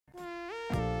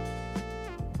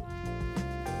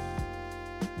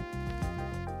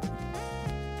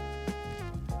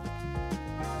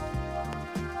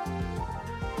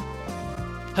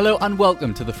Hello and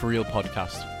welcome to the For Real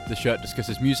podcast. The show that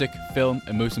discusses music, film,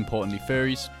 and most importantly,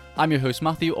 furries. I'm your host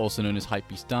Matthew, also known as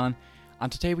Hypebeast Dan, and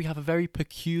today we have a very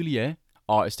peculiar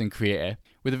artist and creator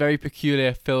with a very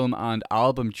peculiar film and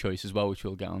album choice as well, which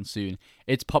we'll get on soon.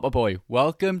 It's Papa Boy.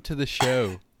 Welcome to the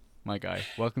show, my guy.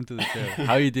 Welcome to the show.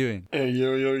 How are you doing? Hey,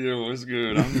 yo, what's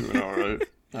good? I'm doing all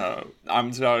right.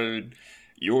 I'm tired.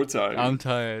 You're tired. I'm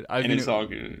tired. It's all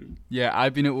good. Yeah,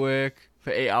 I've been at work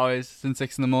for 8 hours since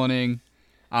 6 in the morning.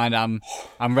 And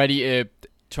I'm ready to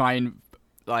try and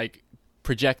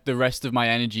project the rest of my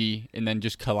energy and then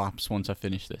just collapse once I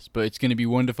finish this. But it's going to be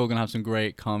wonderful. Going to have some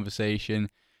great conversation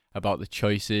about the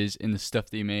choices and the stuff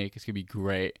that you make. It's going to be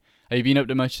great. Have you been up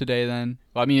to much today then?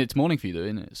 Well, I mean, it's morning for you though,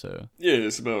 isn't it? So yeah,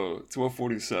 it's about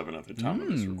 12:47 at the time of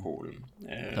this recording.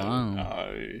 And Damn.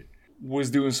 I was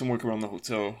doing some work around the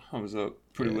hotel. I was up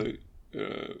pretty late.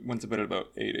 Went to bed at about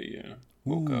 8 a.m.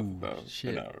 Woke up about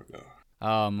an hour ago.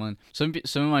 Oh man, some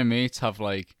of my mates have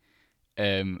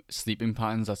sleeping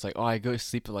patterns. That's like, oh, I go to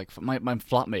sleep at my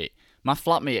flatmate. My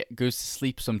flatmate goes to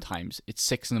sleep sometimes. It's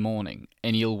 6 in the morning,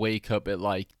 and he'll wake up at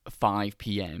 5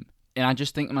 p.m. And I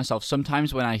just think to myself,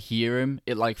 sometimes when I hear him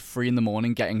at 3 in the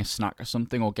morning getting a snack or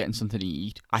something or getting something to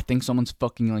eat, I think someone's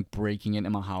fucking breaking into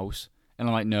my house. And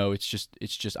I'm like, no, it's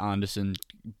just Anderson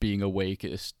being awake at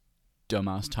this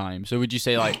dumbass time. So would you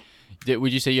say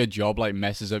would you say your job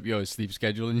messes up your sleep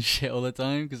schedule and shit all the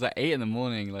time? Because 8 in the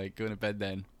morning, going to bed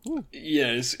then. Woo.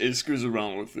 Yeah, it screws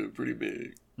around with it pretty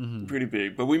big. Mm-hmm. Pretty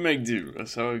big. But we make do.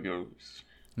 That's how it goes.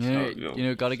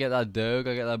 Gotta get that dough,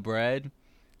 gotta get that bread.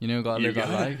 Gotta live that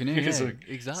life. Exactly.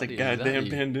 It's a goddamn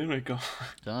pandemic.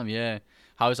 Damn, yeah.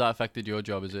 How has that affected your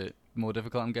job? Is it more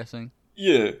difficult, I'm guessing?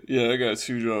 Yeah, I got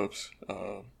 2 jobs.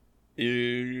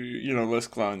 Less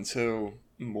clientele,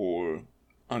 more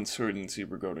uncertainty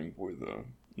regarding where the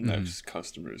next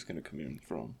customer is going to come in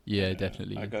from. Yeah,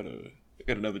 definitely. I got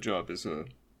another job as a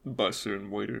busser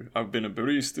and waiter. I've been a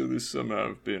barista this summer.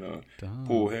 I've been a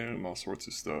pool hand, all sorts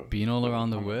of stuff. Been all around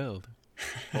the world.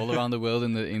 All around the world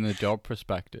in the job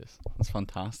prospectus. That's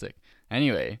fantastic.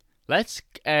 Anyway, let's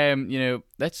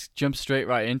jump straight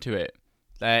right into it.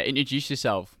 Introduce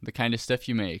yourself, the kind of stuff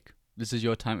you make. This is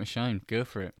your time to shine. Go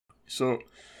for it. So,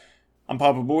 I'm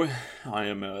Papa Boy. I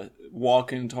am a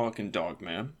walking, talking dog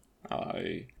man.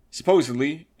 I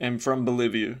supposedly am from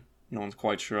Bolivia. No one's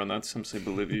quite sure on that. Some say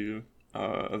Bolivia.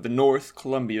 Of the North,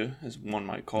 Colombia, as one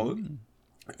might call it.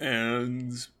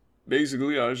 And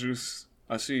basically, I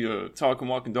see a talking,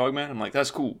 walking dog man. I'm like,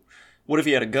 that's cool. What if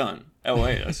he had a gun?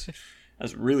 That's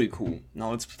really cool.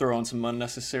 Now let's throw on some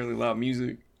unnecessarily loud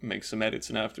music, make some edits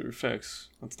in After Effects.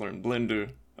 Let's learn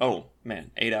Blender. Oh,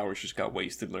 man, 8 hours just got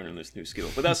wasted learning this new skill.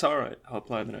 But that's all right. I'll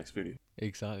apply in the next video.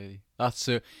 Exactly. That's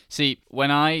so... See,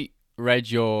 when I read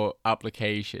your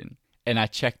application and I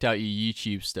checked out your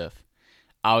YouTube stuff,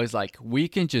 I was like, we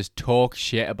can just talk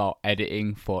shit about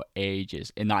editing for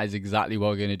ages. And that is exactly what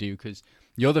we're going to do, because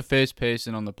you're the first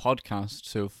person on the podcast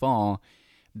so far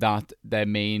that their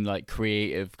main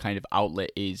creative kind of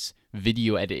outlet is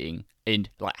video editing and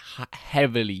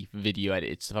heavily video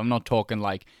edited stuff. I'm not talking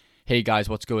hey guys,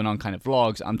 what's going on kind of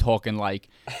vlogs. I'm talking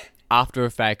After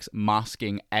Effects,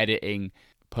 masking, editing,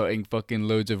 putting fucking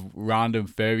loads of random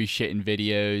furry shit in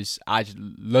videos. I just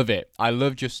love it. I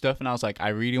loved your stuff, and I was like, I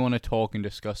really want to talk and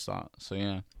discuss that. So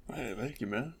yeah. Hey, thank you,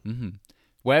 man. Mm-hmm.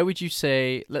 Where would you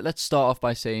say, let's start off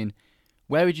by saying,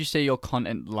 where would you say your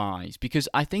content lies? Because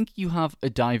I think you have a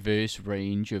diverse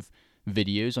range of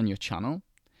videos on your channel,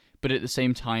 but at the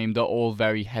same time, they're all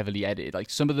very heavily edited.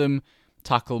 Some of them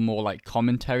tackle more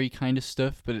commentary kind of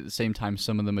stuff, but at the same time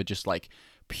some of them are just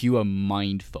pure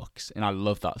mind fucks, and I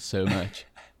love that so much.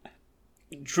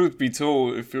 Truth be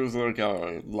told, it feels like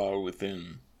I lie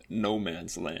within no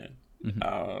man's land.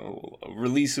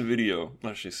 Release a video,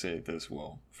 let's just say it this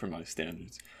well, for my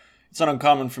standards. It's not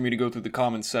uncommon for me to go through the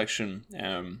comments section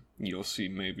and you'll see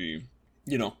maybe,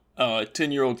 a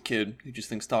 10-year-old kid who just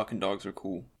thinks talking dogs are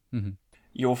cool.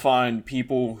 You'll find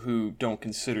people who don't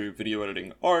consider video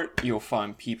editing art. You'll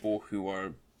find people who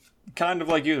are kind of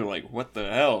like you. They're like, what the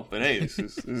hell? But hey,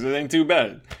 this ain't too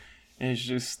bad. And it's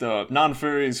just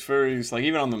non-furries, furries.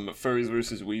 Even on the Furries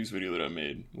versus Weaves video that I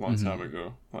made a long time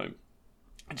ago.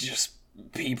 Just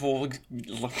people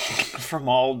from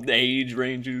all age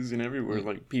ranges and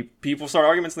everywhere. People start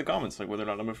arguments in the comments, whether or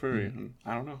not I'm a furry. And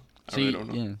I don't know. I really don't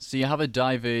know. Yeah. So you have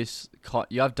diverse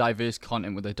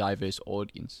content with a diverse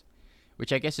audience,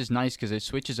 which I guess is nice because it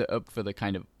switches it up for the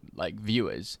kind of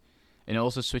viewers, and it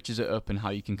also switches it up in how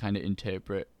you can kind of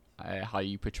interpret how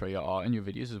you portray your art in your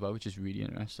videos as well, which is really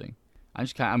interesting. I'm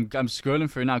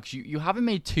scrolling through now because you haven't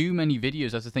made too many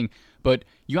videos. That's the thing, but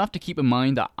you have to keep in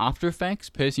mind that After Effects,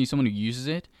 personally, someone who uses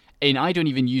it, And I don't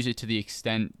even use it to the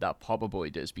extent that Popper Boy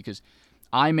does, because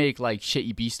I make like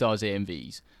shitty Beastars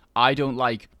AMVs. I don't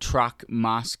like track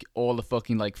mask all the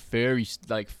fucking like furry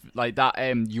like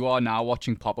that. You are now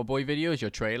watching Popper Boy videos. Your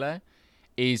trailer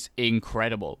is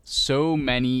incredible. So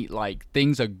many like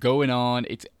things are going on.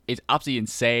 It's absolutely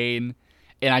insane,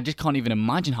 and I just can't even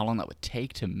imagine how long that would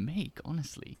take to make.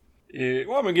 Honestly. Yeah,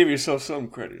 well, I'm gonna give yourself some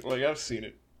credit. Like, I've seen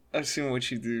it. I've seen what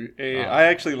you do. I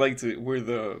actually liked it where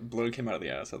the blood came out of the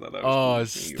ass. I thought that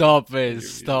was cool. Oh, stop it.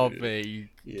 Stop it. You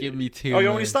give me too Oh, you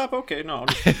want me to stop? Okay, no.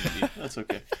 That's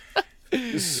okay.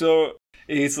 So,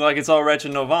 it's like it's all Retro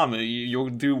Novama. You'll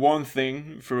do one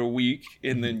thing for a week,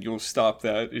 and then you'll stop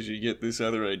that as you get this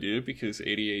other idea, because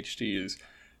ADHD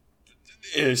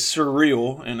is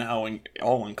surreal and how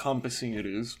all-encompassing it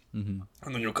is. Mm-hmm.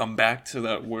 And then you'll come back to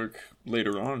that work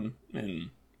later on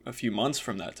in a few months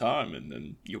from that time, and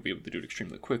then you'll be able to do it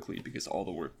extremely quickly because all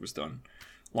the work was done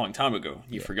a long time ago.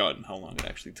 You've forgotten how long it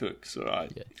actually took. So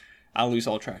I lose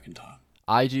all track in time.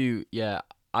 I do, yeah.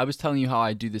 I was telling you how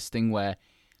I do this thing where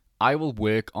I will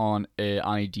work on an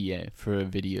idea for a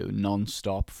video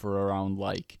non-stop for around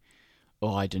like,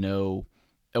 I don't know,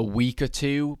 a week or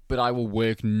two, but I will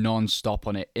work non-stop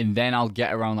on it, and then I'll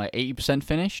get around like 80%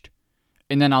 finished,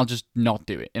 and then I'll just not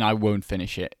do it, and I won't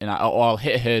finish it, and I'll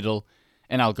hit a hurdle,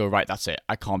 and I'll go, right, that's it.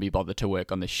 I can't be bothered to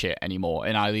work on this shit anymore,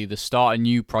 and I'll either start a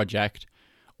new project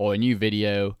or a new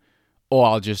video, or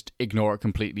I'll just ignore it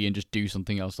completely and just do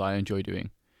something else that I enjoy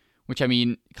doing, which, I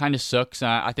mean, kind of sucks.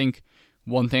 I think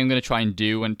one thing I'm going to try and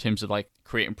do in terms of like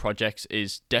creating projects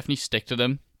is definitely stick to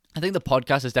them. I think the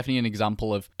podcast is definitely an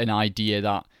example of an idea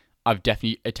that I've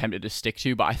definitely attempted to stick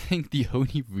to, but I think the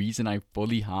only reason I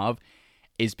fully have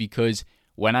is because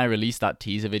when I released that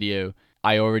teaser video,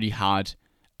 I already had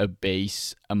a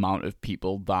base amount of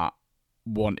people that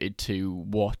wanted to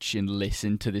watch and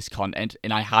listen to this content,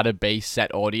 and I had a base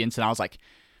set audience, and I was like,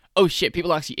 oh shit,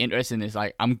 people are actually interested in this.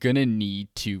 Like, I'm gonna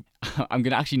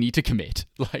actually need to commit.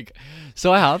 Like,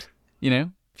 so I have, a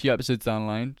few episodes down the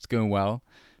line, it's going well.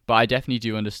 But I definitely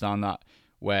do understand that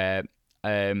where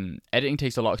editing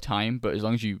takes a lot of time, but as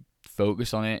long as you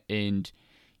focus on it and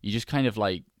you just kind of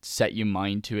like set your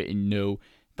mind to it and know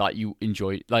that you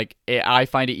enjoy, like I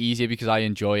find it easier because I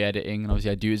enjoy editing, and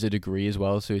obviously I do it as a degree as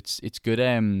well, so it's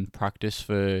good practice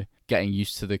for getting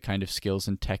used to the kind of skills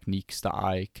and techniques that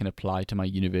I can apply to my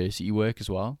university work as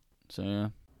well.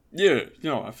 So yeah,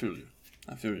 I feel you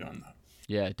on that.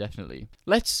 Yeah, definitely.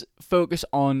 Let's focus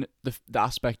on the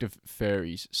aspect of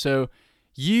furries. So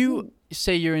you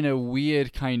say you're in a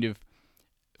weird kind of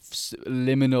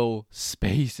liminal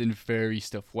space in furry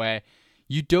stuff where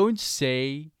you don't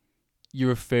say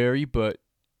you're a furry, but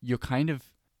you're kind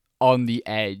of on the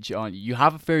edge. You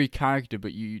have a furry character,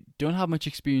 but you don't have much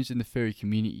experience in the furry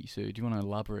community. So do you want to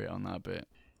elaborate on that a bit?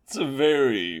 It's a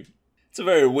very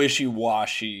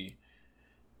wishy-washy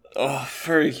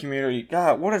furry community.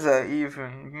 God, what does that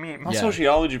even mean? My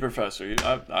sociology professor,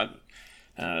 I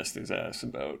asked his ass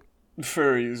about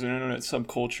furries and internet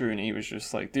subculture, and he was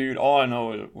just like, dude, all I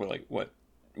know were like what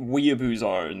weeaboos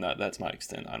are, and that's my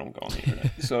extent. I don't go on the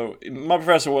internet. So my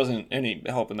professor wasn't any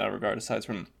help in that regard, aside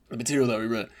from the material that we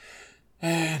read.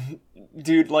 And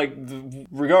dude, like,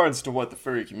 regards to what the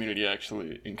furry community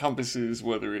actually encompasses,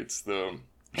 whether it's the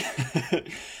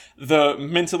the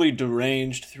mentally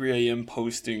deranged 3 a.m.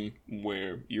 posting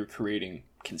where you're creating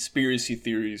conspiracy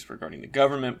theories regarding the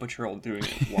government, but you're all doing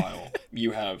it while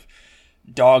you have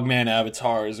dogman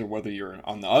avatars, or whether you're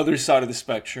on the other side of the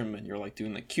spectrum and you're like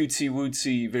doing like cutesy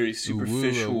wootsy, very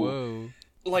superficial. Whoa.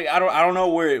 Like, I don't know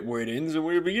where it ends and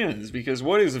where it begins, because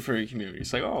what is the furry community?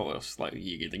 It's like, oh, it's like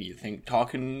you think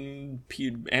talking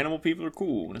animal people are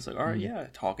cool, and it's like, all right, yeah,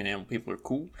 talking animal people are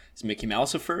cool. Is Mickey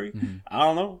Mouse a furry? I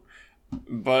don't know,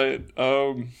 but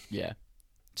yeah,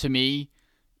 to me,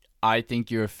 I think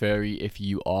you're a furry if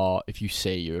you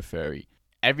say you're a furry.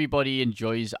 Everybody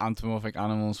enjoys anthropomorphic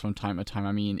animals from time to time.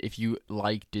 I mean, if you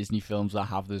like Disney films that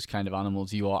have those kind of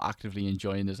animals, you are actively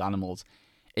enjoying those animals.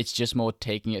 It's just more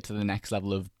taking it to the next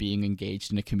level of being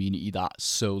engaged in a community that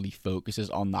solely focuses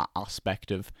on that aspect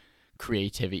of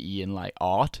creativity and like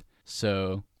art.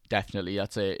 So definitely,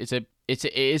 it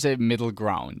is a middle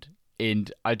ground,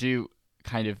 and I do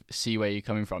kind of see where you're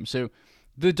coming from. So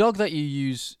the dog that you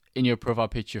use in your profile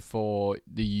picture for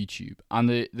the YouTube, and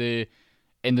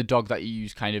the dog that you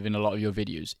use kind of in a lot of your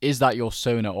videos, is that your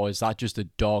Sona, or is that just a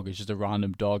dog? It's just a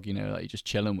random dog, that you're just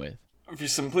chilling with? For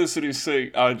simplicity's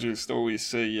sake, I just always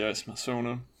say yes, my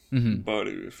Sona. Mm-hmm. But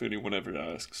if anyone ever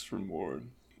asks for more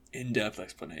in-depth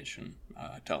explanation,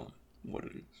 I tell them what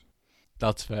it is.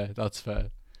 That's fair.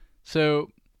 So,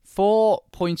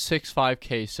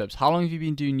 4.65k subs. How long have you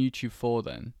been doing YouTube for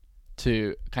then?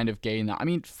 to kind of gain that. I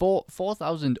mean,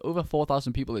 4,000 over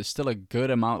 4,000 people is still a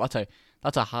good amount.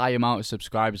 That's a high amount of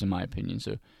subscribers in my opinion.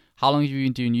 So how long have you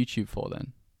been doing YouTube for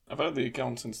then? I've had the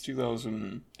account since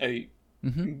 2008,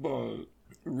 Mm-hmm. but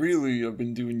really I've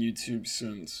been doing YouTube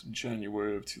since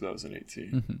January of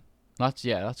 2018.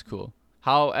 That's cool.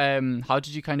 How did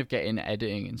you kind of get into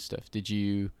editing and stuff? Did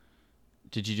you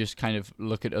just kind of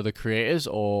look at other creators,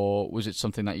 or was it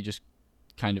something that you just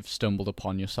kind of stumbled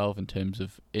upon yourself in terms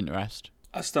of interest?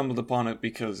 I stumbled upon it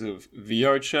because of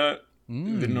VR chat,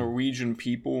 the Norwegian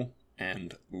people,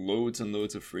 and loads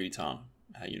of free time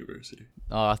at university.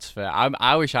 Oh, that's fair.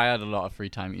 I wish I had a lot of free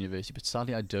time at university, but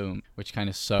sadly I don't, which kind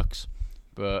of sucks.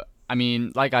 But I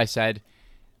mean, like I said,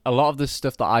 a lot of the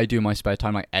stuff that I do in my spare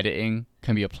time, like editing,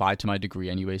 can be applied to my degree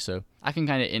anyway, so I can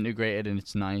kind of integrate it and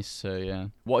it's nice. So yeah.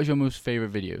 What is your most favorite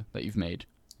video that you've made,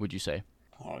 would you say?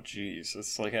 Oh, jeez.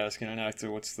 It's like asking an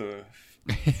actor what's the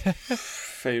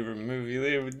favorite movie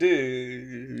they ever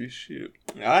did. Shit.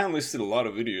 I enlisted a lot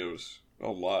of videos. A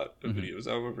lot of videos.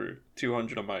 I have over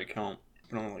 200 on my account,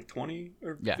 but only like 20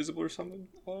 are visible or something.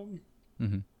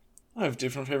 I have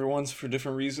different favorite ones for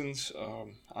different reasons.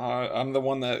 I'm the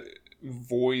one that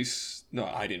No,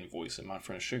 I didn't voice it. My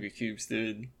friend Sugar Cubes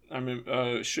did. I mean,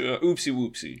 Oopsie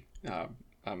Whoopsie.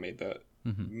 I made that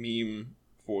meme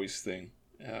voice thing.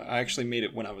 I actually made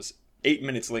it when I was 8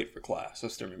 minutes late for class. I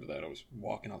still remember that. I was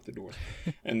walking out the door.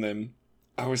 And then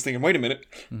I was thinking, wait a minute.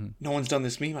 No one's done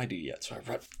this meme ID yet. So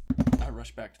I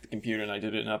rushed back to the computer and I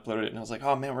did it and uploaded it. And I was like,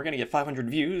 oh man, we're going to get 500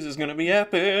 views. It's going to be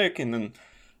epic. And then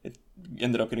it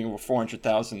ended up getting over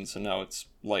 400,000. So now it's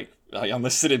like, I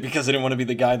unlisted it because I didn't want to be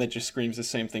the guy that just screams the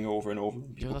same thing over and over.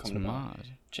 Yo, that's mad.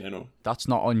 Channel. That's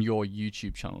not on your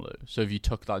YouTube channel though. So have you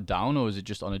took that down, or is it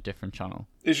just on a different channel?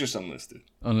 It's just unlisted.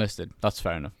 Unlisted. That's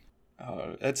fair enough.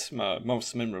 That's my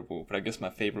most memorable, but I guess my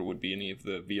favorite would be any of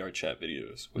the VR chat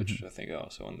videos, which I think I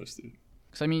also unlisted.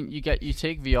 Because I mean, you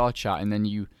take VR chat and then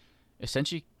you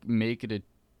essentially make it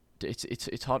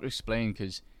it's hard to explain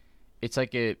because it's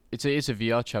like it's a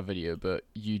VR chat video, but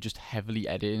you just heavily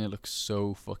edit it and it looks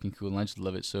so fucking cool, and I just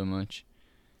love it so much.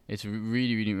 It's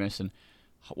really, really interesting.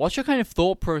 What's your kind of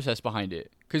thought process behind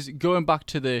it? Because going back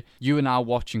to the you and I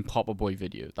watching Popper Boy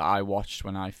video that I watched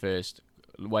when I first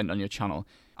went on your channel,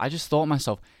 I just thought to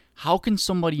myself, how can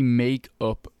somebody make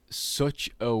up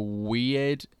such a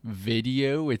weird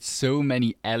video with so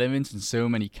many elements and so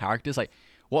many characters? Like,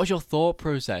 what's your thought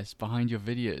process behind your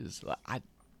videos? Like,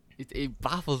 it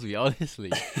baffles me,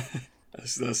 honestly.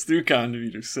 That's too kind of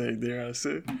you to say, dare I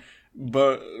say.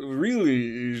 But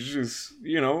really, it's just,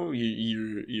 you're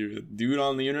a dude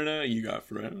on the internet, you got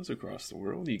friends across the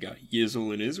world, you got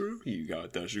Yizzle in Israel, you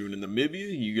got Dajun in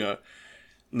Namibia, you got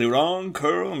Liran,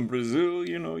 Curl in Brazil,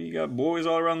 you got boys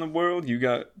all around the world, you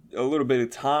got a little bit of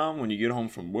time when you get home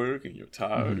from work and you're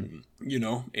tired, and,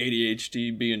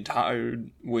 ADHD, being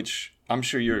tired, which I'm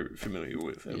sure you're familiar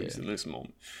with, at least in this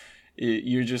moment.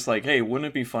 You're just like, hey, wouldn't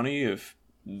it be funny if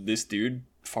this dude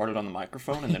farted on the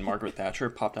microphone and then Margaret Thatcher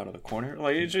popped out of the corner?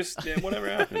 Like, it just, whatever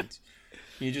happens,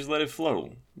 you just let it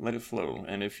flow.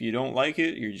 And if you don't like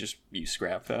it, you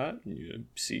scrap that and you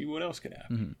see what else could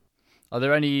happen. Are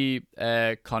there any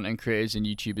content creators and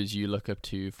YouTubers you look up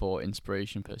to for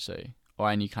inspiration per se,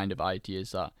 or any kind of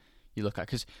ideas that you look at?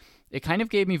 Because it kind of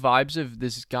gave me vibes of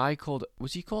this guy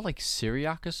was he called like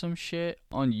Syriac or some shit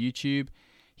on YouTube?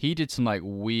 He did some like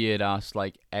weird ass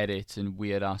like edits and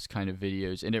weird ass kind of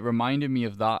videos, and it reminded me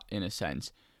of that in a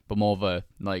sense, but more of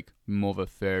a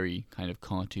furry kind of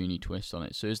cartoony twist on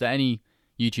it. So is there any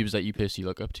YouTubers that you personally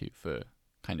look up to for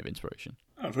kind of inspiration?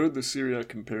 I've heard the Syriac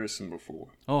comparison before.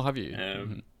 Oh, have you?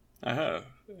 I have.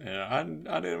 I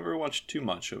never watched too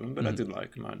much of him, but I did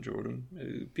like him. I enjoyed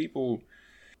him. People,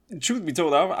 truth be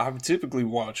told, I typically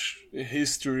watch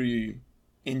history,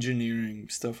 engineering,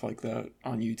 stuff like that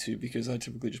on YouTube because I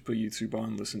typically just put YouTube on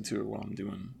and listen to it while I'm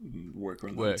doing work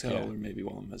around the hotel or maybe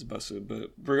while I'm as a busser.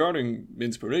 But regarding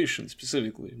inspiration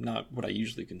specifically, not what I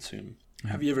usually consume.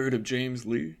 Have you ever heard of James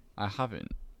Lee? I haven't.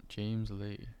 James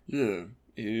Lee. Yeah.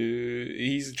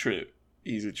 He's a trip.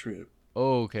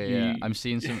 Oh, okay, yeah. I'm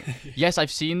seeing some. Yes, I've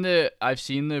seen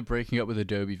the breaking up with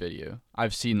Adobe video.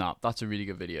 I've seen that. That's a really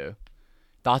good video.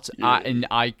 And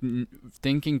I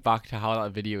thinking back to how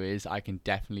that video is, I can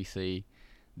definitely see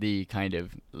the kind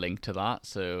of link to that.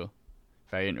 So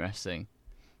very interesting.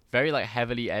 Very like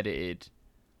heavily edited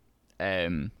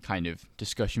kind of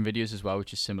discussion videos as well,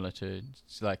 which is similar to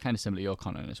your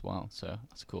content as well. So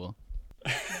that's cool.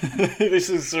 This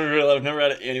is surreal. I've never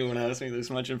had anyone ask me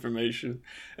this much information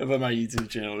about my YouTube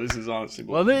channel. This is honestly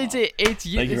Well, blowing it's my mind. it's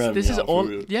you. Thank you for having This me is on, for all.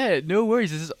 real. Yeah, no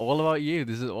worries. This is all about you.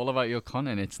 This is all about your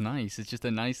content. It's nice. It's just a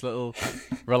nice little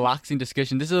relaxing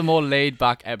discussion. This is a more laid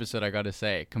back episode, I gotta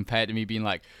say, compared to me being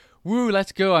like, "Woo,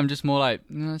 let's go." I'm just more like,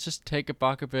 let's just take it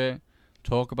back a bit,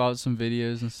 talk about some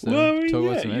videos and stuff. Well, Talk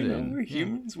about yeah, some you know, editing. we're Yeah.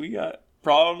 humans. We got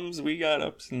problems. We got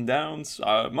ups and downs.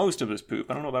 Most of us poop.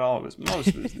 I don't know about all of us. Most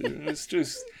of us do. It's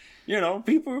just,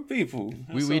 people are people.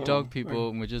 We So, dog people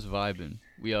and we're just vibing.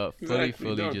 We are fully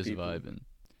Exactly, dog just people. vibing.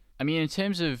 I mean, in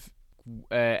terms of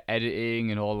editing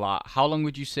and all that, how long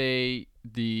would you say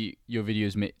your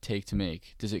videos take to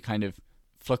make? Does it kind of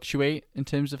fluctuate in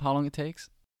terms of how long it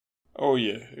takes? Oh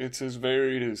yeah, it's as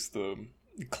varied as the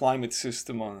climate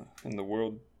system in the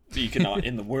world. You cannot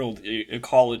in the world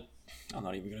call it. I'm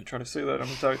not even going to try to say that. I'm going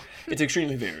to tell you. It's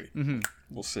extremely varied.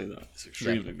 We'll say that. It's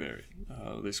extremely varied.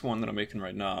 This one that I'm making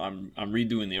right now, I'm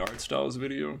redoing the art styles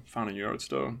video, finding your art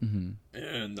style.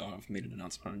 And I've made an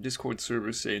announcement on a Discord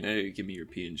server saying, hey, give me your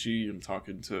PNG. I'm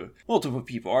talking to multiple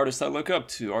people, artists I look up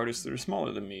to, artists that are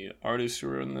smaller than me, artists who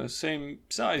are in the same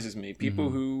size as me, people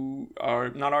who are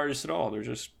not artists at all. They're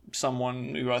just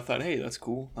someone who I thought, hey, that's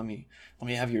cool. Let me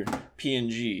have your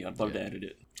PNG. I'd love to edit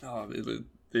it.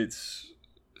 It's...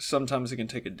 Sometimes it can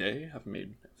take a day. I've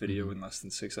made a video in less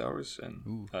than 6 hours,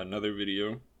 and another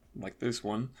video like this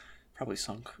one probably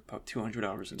sunk about 200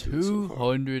 hours into it so far.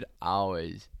 200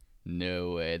 hours.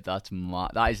 No way. That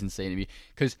is insane to me.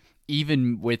 Because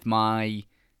even with my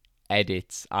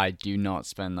edits, I do not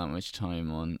spend that much time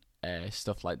on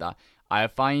stuff like that. I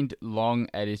find long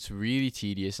edits really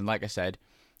tedious, and like I said,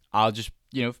 I'll just,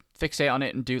 fixate on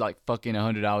it and do like fucking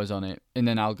 100 hours on it. And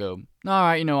then I'll go, all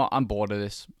right, you know what? I'm bored of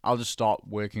this. I'll just start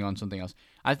working on something else.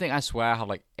 I swear I have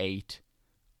like 8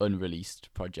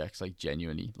 unreleased projects, like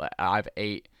genuinely. Like I have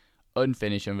 8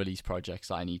 unfinished, unreleased projects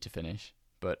that I need to finish.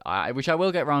 But which I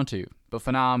will get round to. But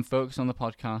for now, I'm focused on the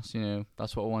podcast.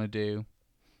 That's what I want to do.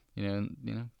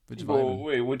 Which well,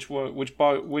 wait, which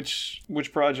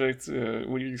project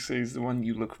would you say is the one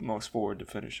you look most forward to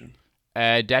finishing?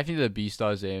 Definitely the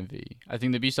Beastars AMV. I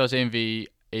think the Beastars AMV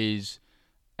is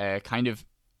kind of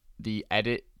the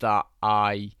edit that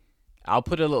I'll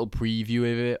put a little preview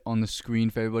of it on the screen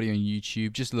for everybody on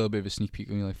YouTube, just a little bit of a sneak peek,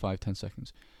 only like 5-10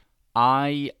 seconds.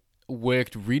 I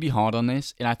worked really hard on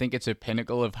this, and I think it's a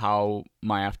pinnacle of how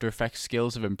my After Effects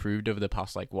skills have improved over the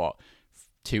past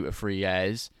 2 to 3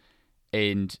 years,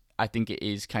 and I think it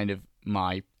is kind of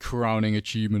my crowning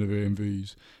achievement of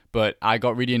AMVs. But I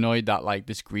got really annoyed that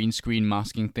this green screen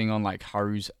masking thing on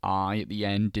Haru's eye at the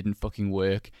end didn't fucking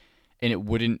work, and it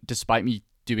wouldn't, despite me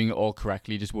doing it all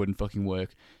correctly, just wouldn't fucking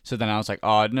work. So then I was like,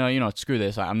 oh no, screw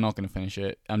this, I'm not gonna finish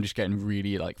it. I'm just getting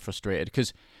really frustrated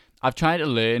because I've tried to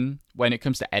learn when it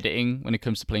comes to editing, when it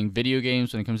comes to playing video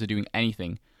games, when it comes to doing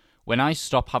anything. When I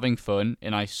stop having fun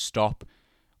and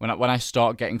when I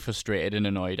start getting frustrated and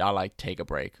annoyed, I take a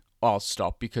break. Or I'll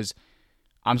stop because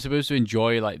I'm supposed to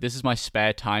enjoy, this is my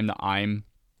spare time that I'm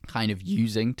kind of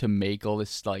using to make all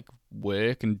this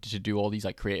work and to do all these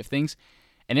creative things.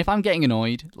 And if I'm getting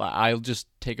annoyed, I'll just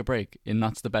take a break, and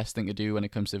that's the best thing to do when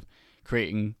it comes to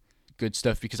creating good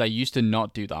stuff, because I used to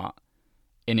not do that,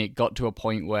 and it got to a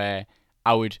point where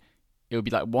it would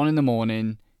be 1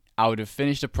 a.m, I would have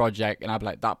finished a project and I'd be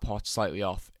like, that part's slightly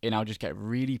off, and I'll just get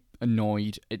really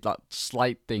annoyed at that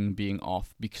slight thing being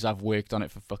off because I've worked on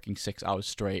it for fucking 6 hours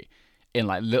straight in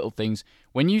little things.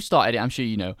 When you start editing, I'm sure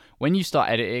you know, when you start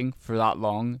editing for that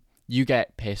long, you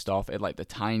get pissed off at the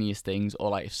tiniest things,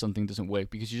 or if something doesn't work,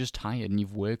 because you're just tired and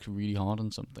you've worked really hard on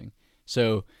something.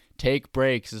 So take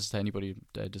breaks. As to anybody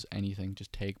that does anything,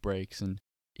 just take breaks and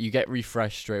you get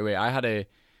refreshed straight away. I had a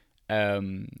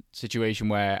situation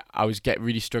where I was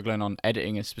really struggling on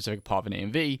editing a specific part of an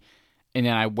AMV, and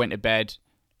then I went to bed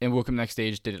and woke up the next day,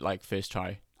 just did it first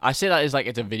try. I say that as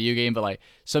it's a video game, but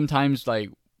sometimes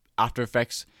After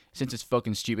Effects, since it's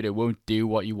fucking stupid, it won't do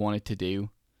what you want it to do.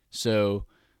 So,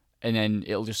 and then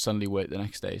it'll just suddenly work the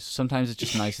next day. So sometimes it's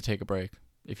just nice to take a break,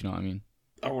 if you know what I mean.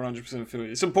 I 100% feel it.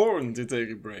 It's important to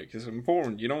take a break. It's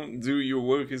important. You don't do your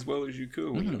work as well as you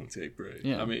could when you don't take breaks.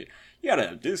 Yeah. I mean, you gotta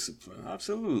have discipline,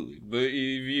 absolutely. But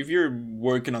if you're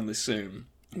working on the same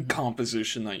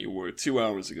composition that you were 2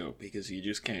 hours ago because you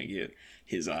just can't get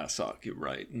his eye socket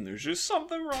right, and there's just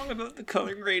something wrong about the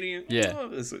color gradient,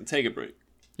 take a break.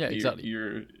 Yeah, exactly.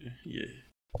 Yeah.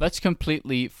 Let's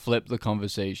completely flip the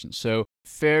conversation. So,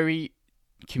 furry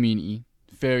community,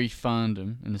 furry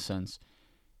fandom, in a sense,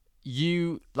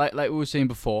 you, like we were saying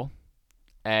before,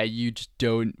 you just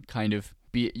don't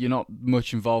you're not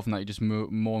much involved in that, you're just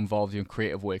more involved in your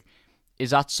creative work. is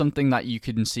that something that you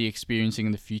can see experiencing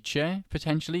in the future,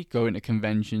 potentially? Going to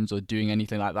conventions or doing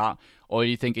anything like that? Or do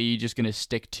you think, are you just going to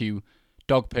stick to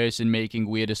dog person making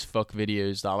weird as fuck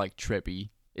videos that are like trippy?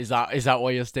 Is that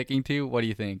what you're sticking to? What do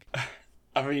you think?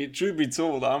 I mean, truth be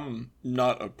told, I'm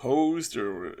not opposed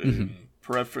or in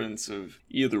preference of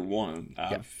either one.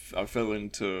 I fell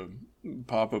into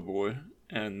Papa Boy,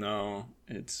 and now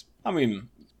it's, I mean,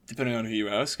 depending on who you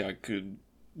ask, I could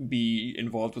be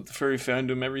involved with the furry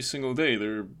fandom every single day.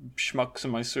 There are schmucks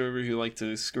on my server who like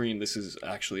to scream, "This is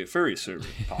actually a furry server,"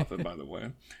 Papa, by the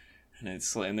way.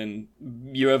 And then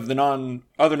you have the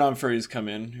other non-furries come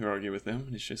in who argue with them.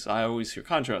 And it's just, I always hear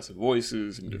contrasts of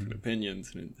voices and different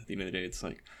opinions. And at the end of the day, it's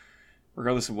like,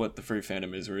 regardless of what the furry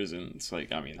fandom is or isn't, it's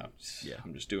like, I mean,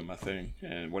 I'm just doing my thing,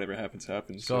 and whatever happens,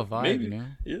 happens. Got a vibe, maybe, you know?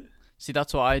 Yeah. See,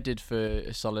 that's what I did for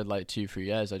a solid like 2-3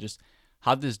 years. I just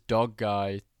had this dog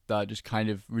guy that just kind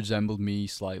of resembled me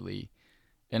slightly.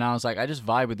 And I was like, I just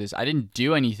vibe with this. I didn't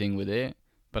do anything with it.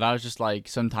 But I was just like,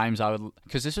 sometimes I would,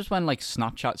 because this was when like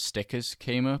Snapchat stickers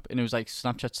came up, and it was like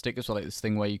Snapchat stickers were like this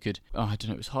thing where you could, I don't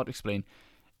know, it was hard to explain.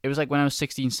 It was like when I was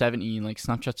 16, 17, like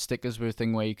Snapchat stickers were a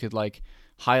thing where you could like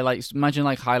imagine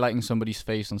like highlighting somebody's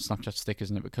face on Snapchat stickers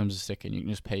and it becomes a sticker and you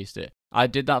can just paste it. I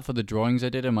did that for the drawings I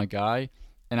did of my guy,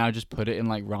 and I just put it in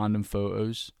like random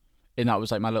photos, and that was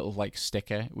like my little like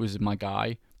sticker, was my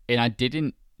guy. And I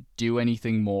didn't do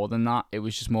anything more than that. It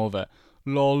was just more of a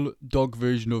lol dog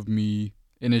version of me.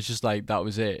 And it's just like, that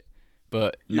was it.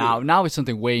 But now it's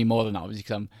something way more than that,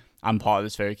 because I'm part of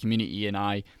this very community and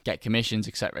I get commissions,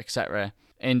 etc., etc.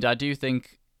 And I do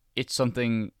think it's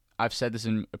something, I've said this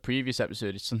in a previous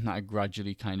episode, it's something that I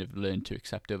gradually kind of learned to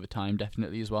accept over time,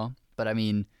 definitely as well. But I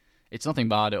mean, it's nothing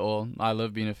bad at all. I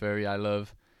love being a furry. I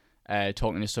love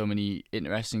talking to so many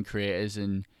interesting creators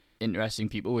and interesting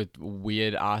people with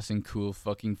weird ass and cool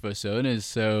fucking personas.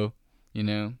 So, you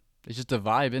know, it's just a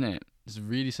vibe, innit? It's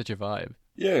really such a vibe.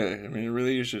 Yeah, I mean, it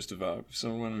really is just a vibe. If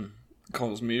someone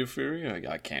calls me a furry,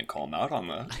 I can't call him out on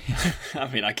that. I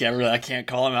mean, I can't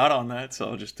call him out on that, so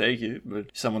I'll just take it. But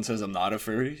if someone says I'm not a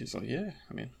furry, it's like, yeah,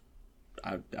 I mean,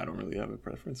 I don't really have a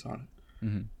preference on it.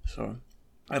 Mm-hmm. So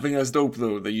I think that's dope,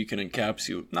 though, that you can not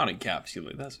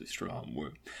encapsulate, that's a strong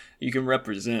word. You can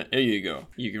represent, there you go.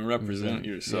 You can represent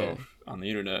yourself on the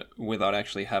internet without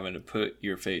actually having to put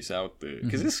your face out there.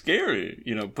 Because it's scary,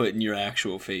 you know, putting your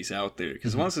actual face out there.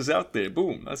 Because once it's out there,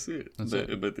 boom, that's it.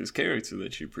 But this character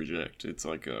that you project, it's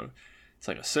like a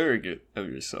surrogate of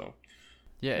yourself.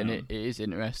 Yeah, and it is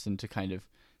interesting to kind of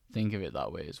think of it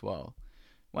that way as well.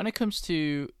 When it comes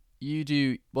to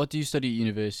what do you study at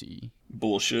university?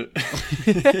 Bullshit.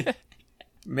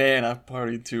 Man, I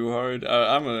partied too hard.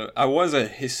 I was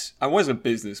a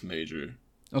business major.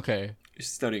 Okay.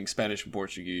 Studying Spanish and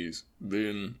Portuguese.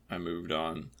 Then I moved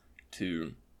on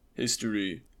to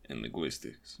history and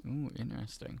linguistics. Ooh,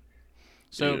 interesting.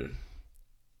 So,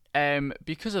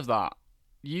 because of that,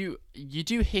 you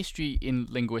do history in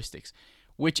linguistics,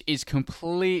 which is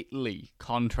completely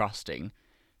contrasting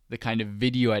the kind of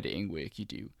video editing work you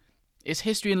do. Is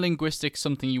history and linguistics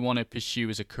something you want to pursue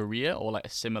as a career, or like a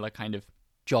similar kind of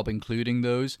job including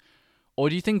those? Or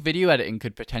do you think video editing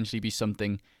could potentially be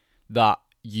something that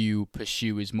you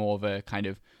pursue as more of a kind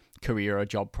of career or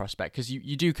job prospect? Because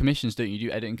you do commissions, don't you? You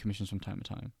do editing commissions from time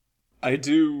to time. I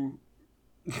do.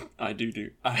 I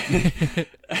mean,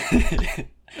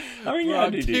 yeah,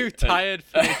 I'm too tired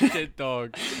for this shit,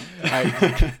 dog.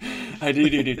 I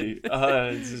do.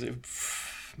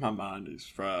 My mind is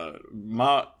fried.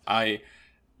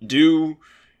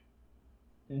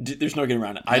 There's no getting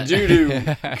around it. I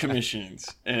do commissions,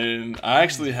 and I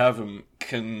actually have them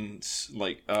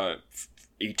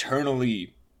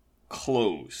eternally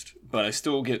closed. But I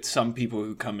still get some people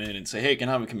who come in and say, "Hey, can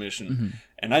I have a commission?" Mm-hmm.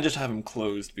 And I just have them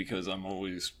closed because I'm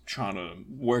always trying to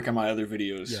work on my other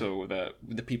videos, so that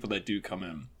the people that do come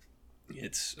in,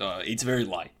 it's very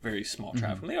light, very small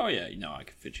traffic. Like, oh yeah, I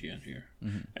can fit you in here.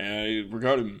 Mm-hmm.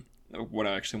 Regarding what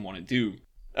I actually want to do,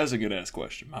 that's a good ass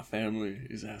question. My family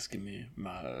is asking me,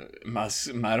 my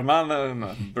hermana,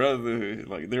 my brother,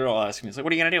 like they're all asking me. It's like,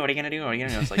 what are you gonna do? What are you gonna do? What are you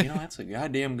gonna do? It's like, that's a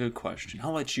goddamn good question.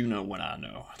 I'll let you know when I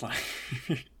know. Like,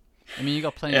 I mean, you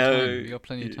got plenty of time. You got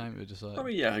plenty of time to decide. I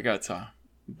mean, yeah, I got time,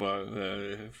 but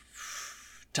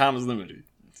time is limited.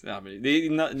 I mean,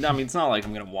 it's not like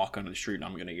I'm gonna walk onto the street and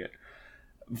I'm gonna get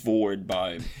vored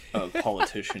by a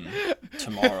politician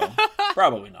tomorrow.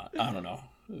 Probably not. I don't know.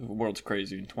 The world's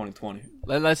crazy in 2020.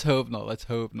 Let's hope not.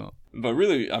 But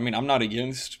really, I mean, I'm not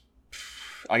against.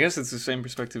 I guess it's the same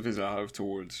perspective as I have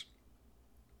towards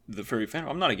the furry fandom.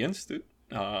 I'm not against it.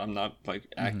 I'm not like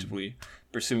actively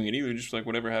pursuing it either. Just like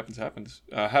whatever happens, happens.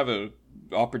 I have a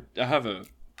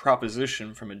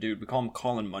proposition from a dude. We call him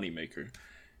Colin Moneymaker.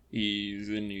 He's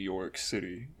in New York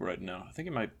City right now. I think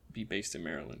it might be based in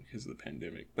Maryland because of the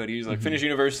pandemic. But he's like, finish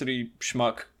university,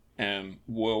 schmuck, and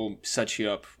we'll set you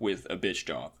up with a bitch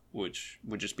job, which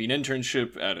would just be an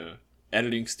internship at a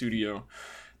editing studio.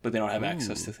 But they don't have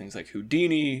access to things like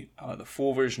Houdini, the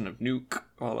full version of Nuke,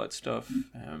 all that stuff.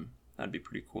 That'd be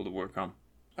pretty cool to work on.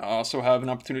 I also have an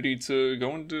opportunity to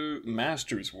go into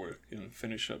master's work and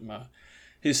finish up my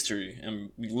history. And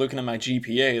looking at my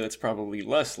GPA, that's probably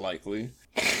less likely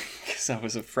because I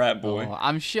was a frat boy. Oh,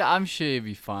 I'm sure you'll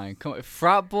be fine. Come on,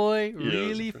 frat boy,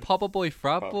 really? Papa boy,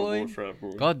 frat boy? Frat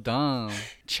boy. God damn,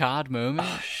 Chad moment.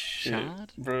 Oh, shit,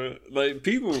 Chad, bro. Like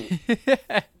people,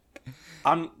 if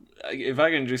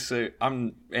I can just say,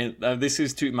 and this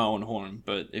is toot my own horn,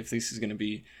 but if this is gonna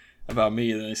be about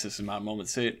me, then this is my moment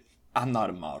to say it. I'm not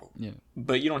a model. Yeah.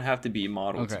 But you don't have to be a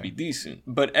model to be decent.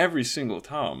 But every single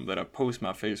time that I post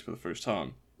my face for the first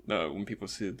time, when people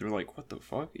see it, they're like, "What the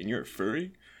fuck? And you're a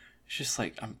furry?" It's just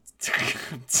like, I'm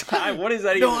tired. What is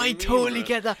that even? No, I totally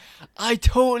get that. I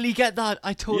totally get that.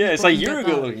 Yeah, it's like, you're a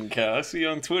good looking cat. I see you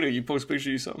on Twitter, you post pictures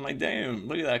of yourself. I'm like, damn,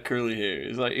 look at that curly hair.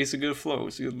 It's like, it's a good flow.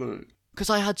 It's a good look. Because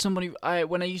I had somebody,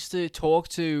 when I used to talk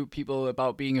to people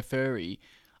about being a furry,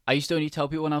 I used to only tell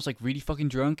people when I was like really fucking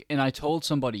drunk, and I told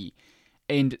somebody,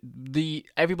 and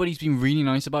everybody's been really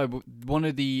nice about it, but one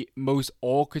of the most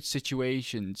awkward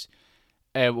situations,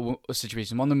 one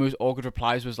of the most awkward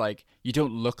replies was like, "You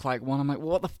don't look like one." I'm like,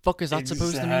 what the fuck is that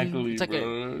supposed to mean? It's like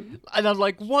and I'm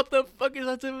like, what the fuck is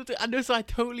that supposed to? I know, so I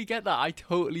totally get that. I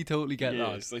totally get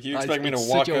that. It's like, you expect me to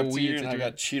walk up to you and I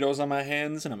got Cheetos on my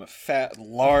hands and I'm a fat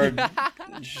lard.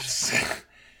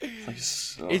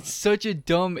 It's such a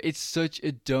dumb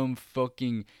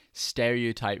fucking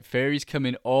stereotype. Furries come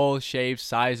in all shapes,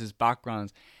 sizes,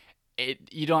 backgrounds.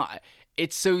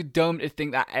 It's so dumb to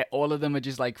think that all of them are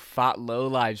just like fat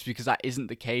lowlifes, because that isn't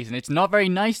the case, and it's not very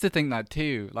nice to think that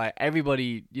too. Like,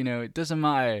 everybody, it doesn't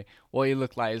matter what you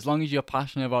look like, as long as you're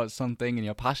passionate about something and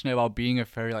you're passionate about being a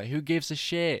furry. Like, who gives a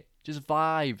shit? Just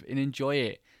vibe and enjoy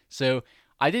it. So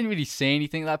I didn't really say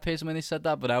anything to that person when they said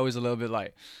that, but I was a little bit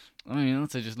like, I mean,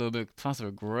 that's just a little bit passive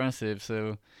aggressive.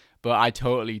 So, but I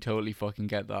totally fucking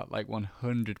get that, like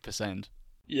 100%.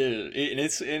 Yeah,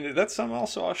 and that's something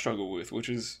also I struggle with, which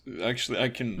is actually, I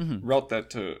can route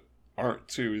that to art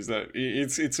too. Is that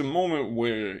it's a moment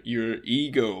where your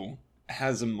ego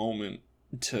has a moment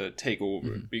to take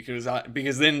over, because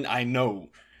then I know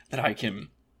that I can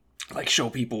like show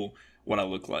people what I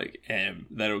look like, and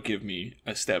that'll give me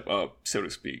a step up, so to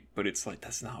speak. But it's like,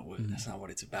 that's not what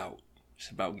it's about. It's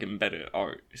about getting better at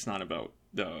art. It's not about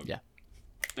the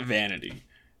vanity.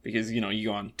 Because, you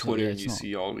go on Twitter and you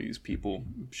see all these people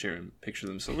sharing pictures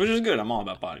of themselves, which is good. I'm all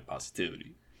about body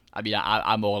positivity. I mean,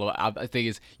 I'm all about, I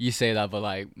think you say that, but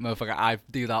like, motherfucker, I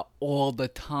do that all the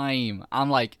time. I'm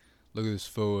like, look at this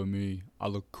photo of me. I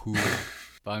look cool.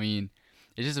 But I mean,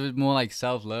 it's just a bit more like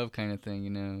self-love kind of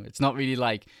thing, It's not really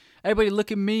like, everybody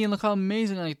look at me and look how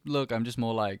amazing I look. I'm just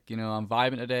more like, I'm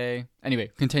vibing today. Anyway,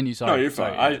 continue. Sorry. No, you're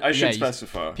fine. I should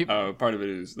specify. Part of it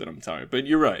is that I'm tired. But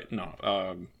you're right.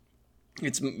 No,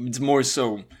 it's more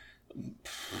so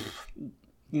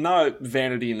not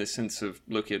vanity in the sense of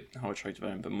look at how attractive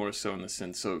I am, but more so in the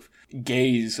sense of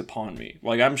gaze upon me.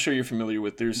 Like, I'm sure you're familiar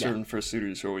with, there's certain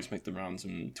fursuiters who always make the rounds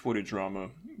in Twitter drama,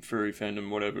 furry fandom,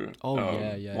 whatever. Oh,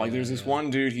 yeah. Like, there's this one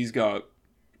dude, he's got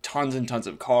tons and tons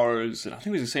of cars, and I think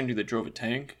it was the same dude that drove a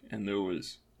tank, and there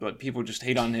was, like, people just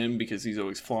hate on him because he's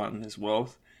always flaunting his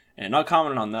wealth. And not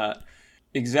commenting on that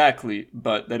exactly,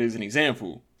 but that is an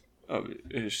example of it.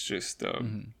 It's just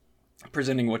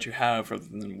presenting what you have rather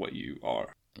than what you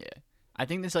are. Yeah, I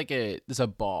think there's a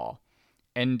bar,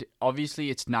 and obviously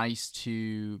it's nice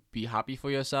to be happy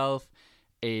for yourself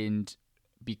and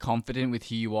be confident with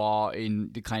who you are in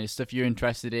the kind of stuff you're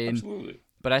interested in. Absolutely.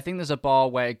 But I think there's a bar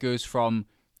where it goes from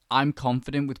I'm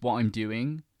confident with what I'm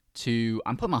doing to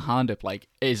I'm putting my hand up, like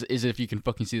is if you can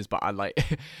fucking see this, but I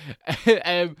like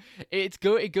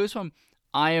it goes from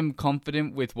I am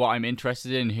confident with what I'm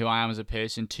interested in, who I am as a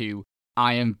person, to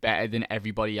I am better than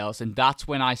everybody else. And that's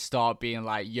when I start being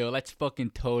like, yo, let's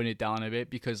fucking tone it down a bit,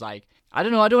 because like, I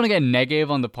don't know, I don't want to get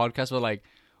negative on the podcast, but like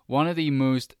one of the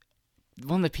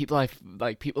people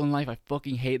people in life I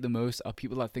fucking hate the most are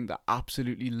people that think they're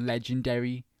absolutely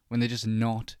legendary when they're just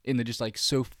not, and they're just like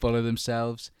so full of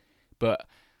themselves. But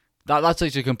that's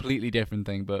like a completely different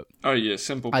thing. But oh yeah,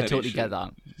 simple petty I totally shit. get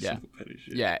that. Yeah. Simple petty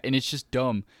shit. Yeah, and it's just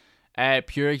dumb.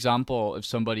 Pure example of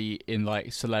somebody in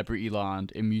like celebrity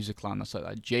land, in music land, that's like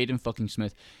that. Jaden fucking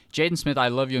Smith. Jaden Smith, I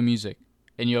love your music,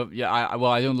 and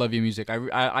I don't love your music.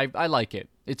 I like it.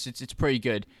 It's pretty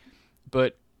good,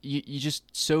 but you're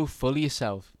just so full of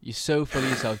yourself. You're so full of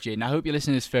yourself, Jaden. I hope you're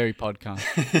listening to this furry podcast.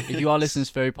 If you are listening to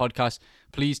this furry podcast,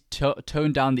 please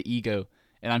tone down the ego,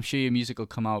 and I'm sure your music will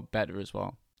come out better as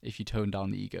well if you tone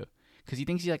down the ego. Because he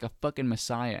thinks he's like a fucking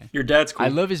messiah. Your dad's cool. I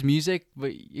love his music,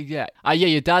 but yeah,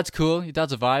 your dad's cool. Your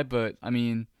dad's a vibe, but I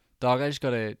mean, dog, I just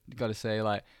gotta say,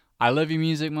 like, I love your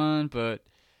music, man, but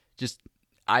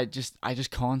I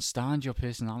just can't stand your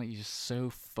personality. You're just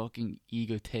so fucking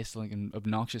egotistical and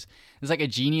obnoxious. There's like a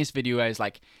Genius video where it's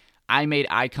like, I made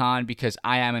Icon because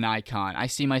I am an icon. I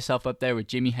see myself up there with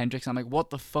Jimi Hendrix. I'm like, what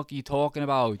the fuck are you talking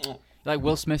about? You're like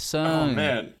Will Smith's son. Oh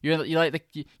man, you're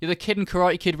the Kid in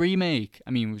Karate Kid remake.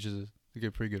 I mean, which is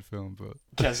a pretty good film, but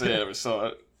can't say I ever saw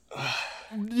it.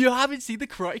 You haven't seen the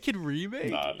Karate Kid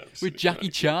remake? Nah, I've never seen with Jackie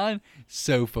Karate Chan?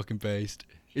 So fucking based.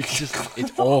 It's just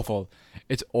it's awful.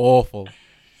 It's awful.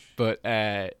 But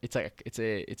it's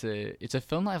a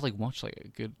film that I've like watched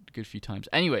like a good few times.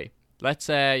 Anyway, let's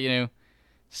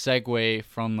segue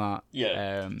from that.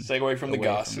 Yeah. Segue from the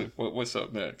gossip. What's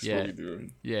up next? Yeah. What are you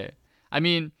doing? Yeah. I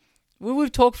mean,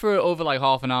 we've talked for over like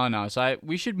half an hour now, so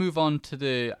we should move on to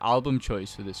the album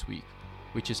choice for this week,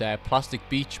 which is Plastic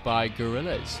Beach by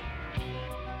Gorillaz.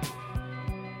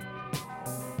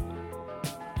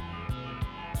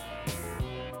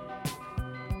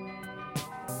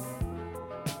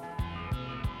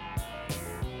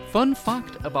 Fun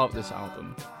fact about this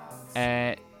album,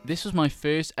 this was my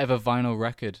first ever vinyl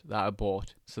record that I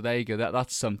bought. So there you go,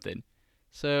 that's something.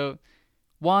 So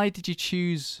why did you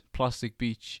choose Plastic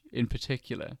Beach in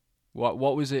particular?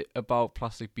 What was it about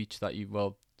Plastic Beach that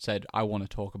you said, I want to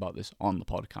talk about this on the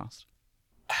podcast?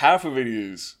 Half of it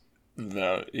is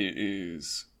that it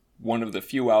is one of the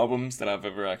few albums that I've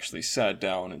ever actually sat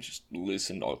down and just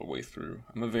listened all the way through.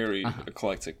 I'm a very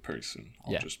eclectic person.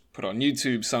 I'll just put on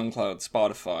YouTube, SoundCloud,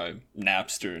 Spotify,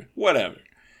 Napster, whatever.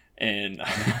 And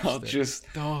I'll just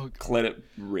let it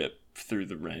rip through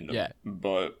the random. Yeah.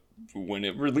 But when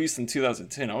it released in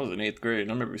 2010, I was in 8th grade, and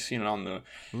I remember seeing it on the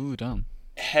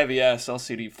heavy-ass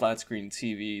LCD flat-screen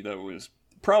TV that was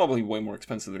probably way more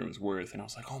expensive than it was worth. And I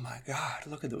was like, oh my god,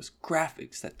 look at those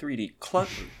graphics, that 3D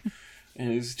clutter. And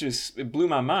it blew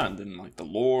my mind. And like the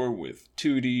lore with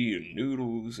Tootie and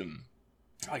Noodles, and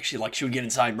she would get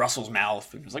inside Russell's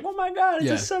mouth, and it was like, oh my god, it's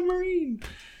a submarine.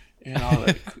 And all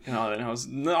that, and I was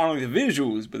not only the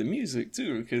visuals but the music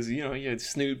too, because you had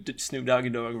Snoop Doggy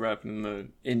Dogg rapping in the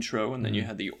intro, and then you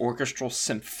had the orchestral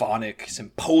symphonic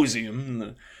symposium in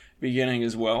the beginning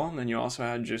as well, and then you also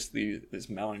had just this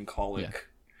melancholic.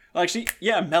 Well, actually,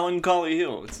 Melancholy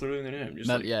Hill. It's literally the name.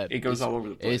 It goes all over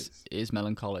the place. It is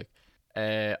melancholic.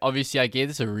 Obviously, I gave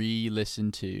this a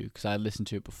re-listen to because I had listened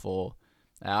to it before.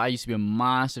 I used to be a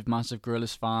massive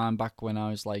Gorillaz fan back when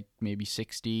I was like maybe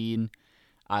 16.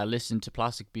 I listened to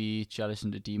Plastic Beach. I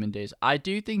listened to Demon Days. I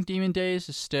do think Demon Days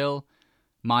is still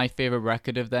my favorite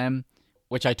record of them,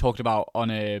 which I talked about on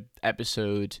a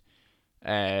episode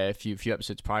a few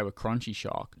episodes prior with Crunchy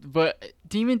Shark. But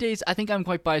Demon Days, I think I'm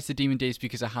quite biased to Demon Days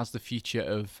because it has the feature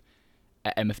of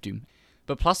MF Doom.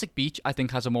 But Plastic Beach, I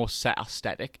think, has a more set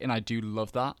aesthetic, and I do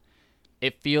love that.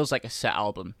 It feels like a set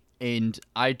album. And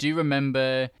I do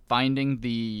remember finding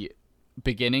the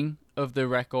beginning of the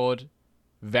record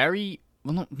very,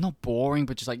 well, not boring,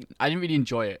 but just like, I didn't really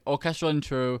enjoy it. Orchestral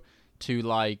intro to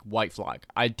like White Flag.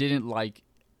 I didn't like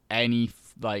any,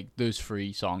 like, those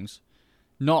three songs.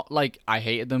 Not like I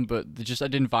hated them, but I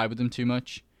didn't vibe with them too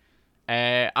much.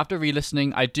 After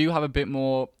re-listening, I do have a bit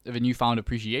more of a newfound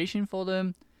appreciation for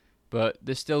them, but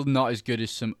they're still not as good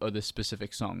as some other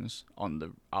specific songs on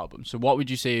the album. So what would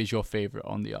you say is your favorite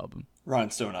on the album?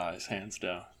 Rhinestone Eyes, hands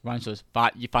down. Rhinestone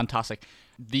Eyes, you're fantastic.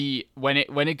 When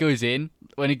it goes in,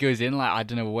 like, I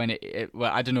don't know when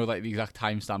I don't know like the exact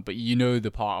timestamp, but you know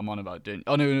the part I'm on about doing.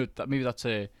 Oh no, maybe that's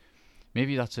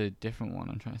a different one.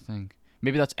 I'm trying to think.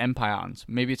 Maybe that's Empire Ants.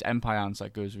 Maybe it's Empire Ants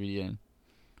that goes really in.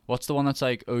 What's the one that's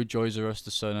like, oh joys are us,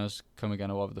 the sun has come again,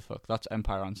 or whatever the fuck? That's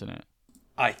Empire Ants, isn't it?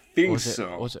 I think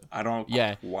so. Was it? I don't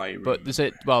quite remember. But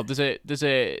there's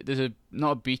a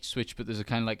not a beat switch, but there's a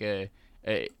kind of like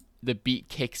the beat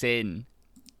kicks in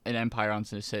Empire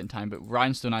Ants at a certain time. But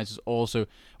Rhinestone Eyes is also,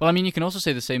 well, I mean, you can also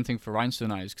say the same thing for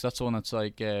Rhinestone Eyes, because that's the one that's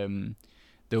like the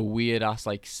weird ass,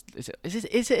 like, is it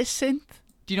a synth?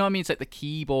 Do you know what I mean? It's like the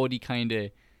keyboardy kind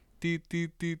of.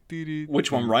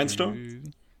 Which one,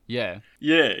 Rhinestone? Yeah.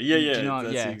 Yeah.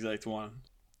 That's the exact one.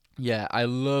 Yeah, I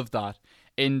love that.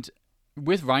 And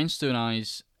with Rhinestone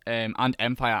Eyes and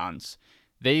Empire Ants,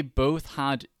 they both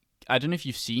had, I don't know if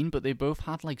you've seen, but they both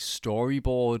had like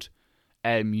storyboard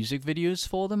music videos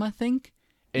for them, I think.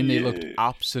 and they looked Yeah.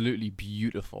 absolutely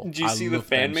beautiful. Did you I see the loved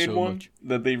them fan made so one much.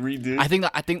 that they redid? I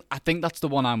think that's the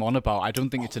one I'm on about. I don't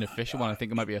think it's an official one. I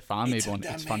think it might be a fan made one.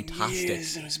 That It's many fantastic.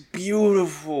 years, and it's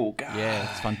beautiful. God. Yeah,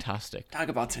 it's fantastic. Talk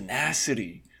about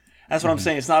tenacity. That's what I'm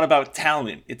saying. It's not about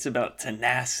talent. It's about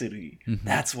tenacity.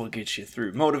 That's what gets you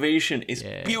through. Motivation is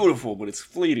beautiful, but it's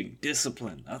fleeting.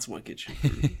 Discipline. That's what gets you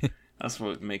through. That's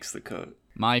what makes the cut.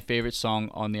 My favorite song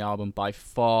on the album by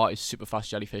far is Superfast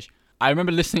Jellyfish. I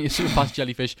remember listening to Superfast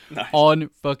Jellyfish Nice. on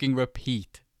fucking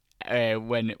repeat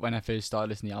when I first started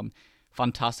listening to the album.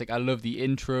 Fantastic. I love the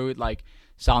intro. It like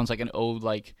sounds like an old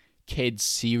like kids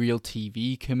cereal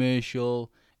TV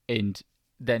commercial, and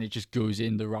then it just goes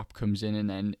in, the rap comes in, and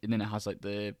then it has like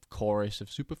the chorus of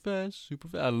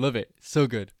Superfast. I love it. So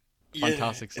good.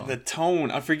 Fantastic song. The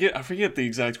tone. I forget the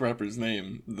exact rapper's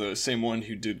name. The same one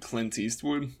who did Clint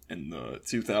Eastwood in the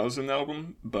 2000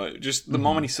 album. But just the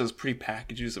moment he says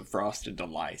pre-packages of Frosted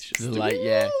Delights. Just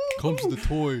Yeah. Comes the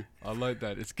toy. I like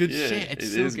that. It's good Yeah, shit. It's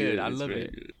it so is good. good. I It's love very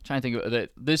it. good. Trying to think of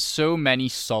it. There's so many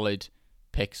solid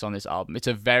picks on this album. It's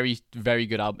a very, very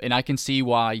good album. And I can see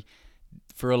why,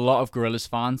 for a lot of Gorillaz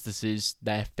fans, this is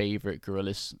their favorite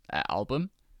Gorillaz album.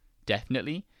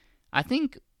 Definitely. I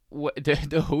think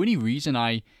the only reason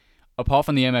apart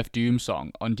from the MF Doom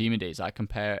song on Demon Days, I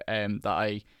prefer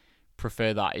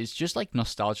that is just like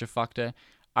nostalgia factor.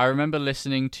 I remember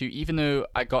listening to, even though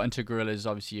I got into Gorillaz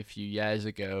obviously a few years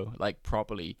ago, like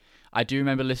properly, I do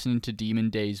remember listening to Demon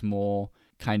Days more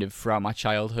kind of throughout my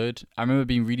childhood. I remember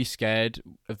being really scared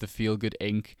of the Feel Good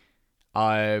Inc.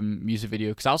 Music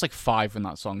video, because I was like 5 when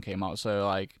that song came out, so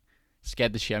like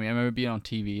scared the shit out of me. I remember being on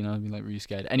TV and I was like really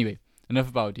scared. Anyway, enough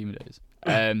about Demon Days.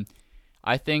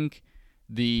 I think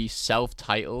the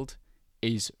self-titled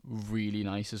is really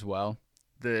nice as well.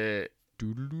 I'm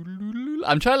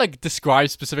trying to like describe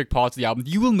specific parts of the album.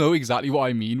 You will know exactly what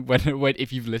I mean when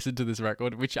if you've listened to this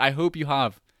record, which I hope you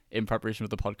have in preparation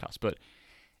for the podcast. But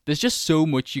there's just so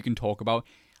much you can talk about.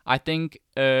 I think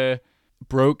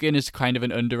Broken is kind of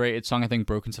an underrated song. I think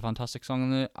Broken's a fantastic song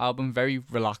on the album. Very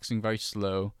relaxing, very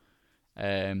slow,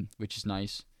 which is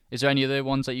nice. Is there any other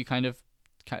ones that you kind of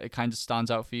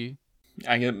stands out for you?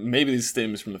 I get, maybe this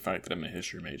stems from the fact that I'm a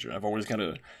history major. I've always got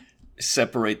to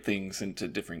separate things into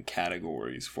different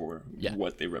categories for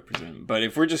what they represent. But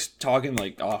if we're just talking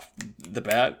like off the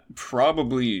bat,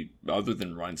 probably other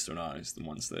than Rhinestone Eyes, the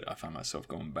ones that I find myself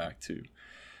going back to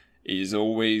is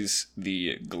always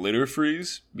the Glitter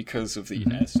Freeze, because of the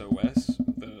SOS.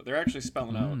 They're actually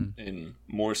spelling out in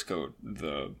Morse code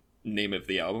the name of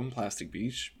the album, Plastic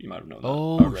Beach. You might have known that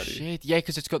already. Shit, yeah,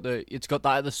 because it's got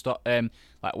that at the stop,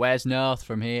 like where's north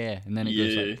from here, and then it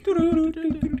goes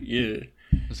like yeah.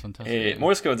 That's fantastic.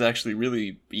 Morse code's actually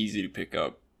really easy to pick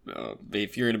up.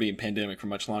 If you're going to be in pandemic for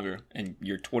much longer and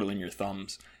you're twiddling your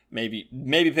thumbs, maybe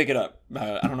pick it up.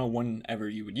 I don't know whenever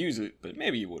you would use it, but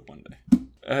maybe you would one day.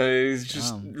 It's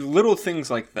just little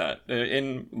things like that.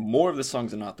 In more of the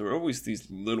songs than not, there are always these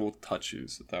little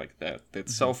touches like that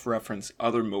self-reference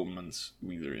other moments,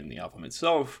 either in the album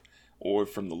itself or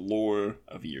from the lore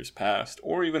of years past,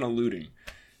 or even alluding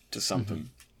to something.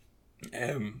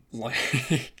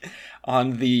 Like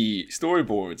on the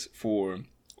storyboards for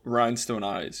Rhinestone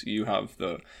Eyes, you have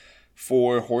the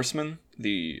 4 horsemen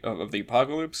of the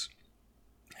apocalypse,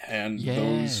 and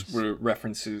those were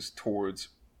references towards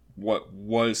what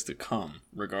was to come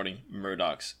regarding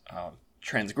Murdoch's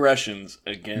transgressions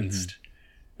against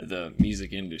the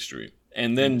music industry.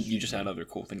 And then you just add other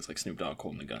cool things like Snoop Dogg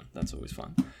holding the gun. That's always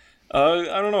fun.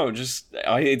 I don't know.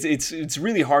 It's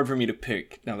really hard for me to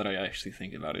pick now that I actually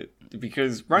think about it,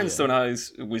 because Rhinestone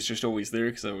Eyes was just always there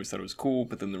because I always thought it was cool.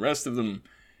 But then the rest of them,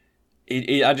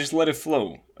 I just let it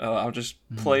flow. I'll just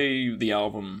play the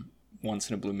album once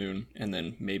in a blue moon, and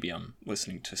then maybe I'm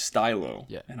listening to Stylo,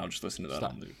 and I'll just listen to that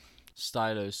on loop.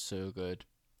 Stylo's so good.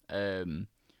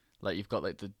 Like you've got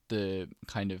like the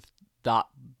kind of that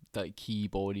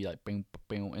keyboardy like bing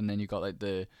bing, and then you got like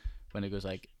the when it goes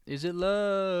like, is it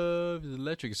love? Is it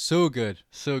electric? It's so good,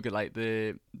 so good. Like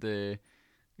the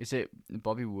is it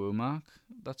Bobby Womack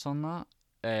that's on that?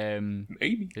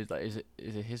 Maybe is it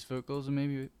his vocals or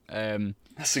maybe?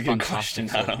 That's a good question.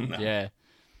 I don't know. Yeah,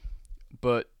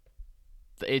 but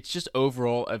it's just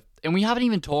overall, and we haven't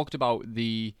even talked about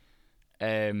the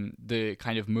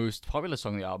kind of most popular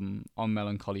song on the album, On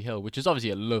Melancholy Hill, which is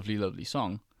obviously a lovely, lovely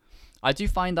song. I do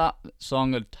find that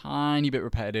song a tiny bit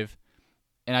repetitive,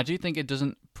 and I do think it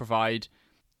doesn't provide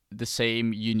the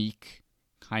same unique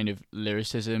kind of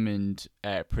lyricism and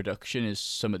production as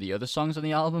some of the other songs on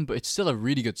the album, but it's still a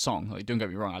really good song. Like, don't get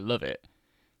me wrong, I love it.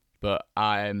 But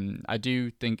I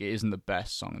do think it isn't the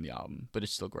best song on the album, but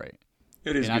it's still great.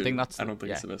 It is And good. I think that's I don't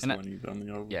think it's the best one you've done on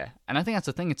the album. Yeah, and I think that's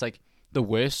the thing. It's like the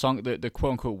worst song, the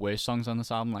quote unquote worst songs on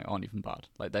this album, like aren't even bad.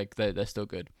 Like they're still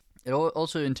good. It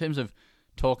also in terms of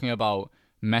talking about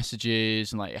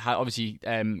messages and like how obviously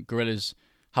Gorillaz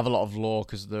have a lot of lore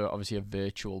because they're obviously a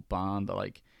virtual band. That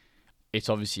like it's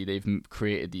obviously they've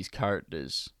created these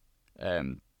characters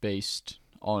based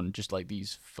on just like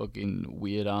these fucking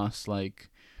weird ass like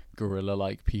gorilla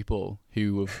like people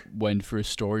who have went through a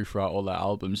story throughout all their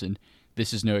albums, and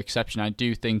this is no exception. I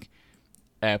do think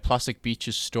Plastic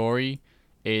Beach's story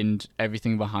and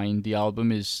everything behind the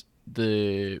album is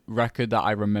the record that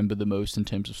I remember the most in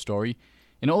terms of story.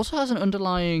 And it also has an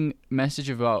underlying message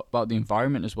about the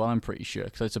environment as well, I'm pretty sure,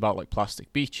 because it's about like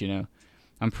Plastic Beach, you know.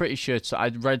 I'm pretty sure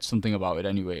I'd read something about it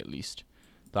anyway, at least,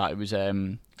 that it was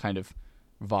kind of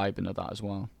vibing of that as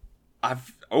well.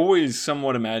 I've always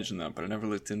somewhat imagined that, but I never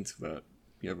looked into that.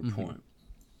 You have a point.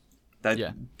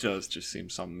 That does just seem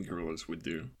something Gorillaz would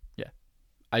do. Yeah.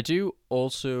 I do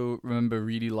also remember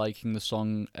really liking the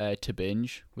song To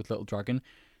Binge with Little Dragon.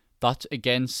 That's,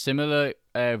 again, similar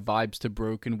vibes to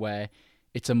Broken, where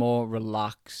it's a more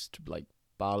relaxed, like,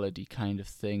 ballady kind of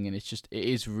thing, and it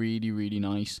is really, really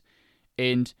nice.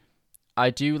 And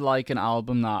I do like an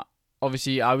album that,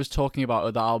 obviously, I was talking about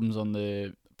other albums on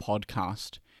the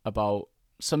podcast, about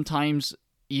sometimes,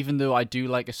 even though I do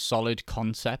like a solid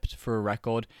concept for a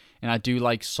record, and I do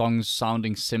like songs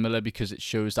sounding similar because it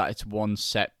shows that it's one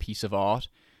set piece of art,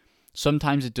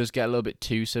 sometimes it does get a little bit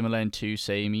too similar and too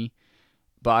samey.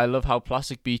 But I love how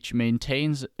Plastic Beach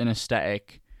maintains an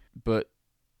aesthetic, but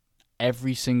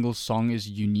every single song is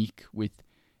unique with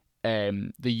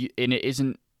every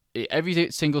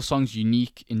single song's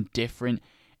unique and different,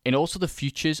 and also the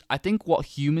features. I think what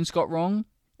Humans got wrong,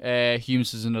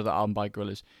 Humans is another album by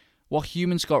Gorillaz. What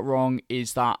Humans got wrong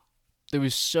is that there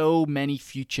was so many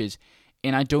features,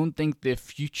 and I don't think the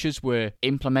features were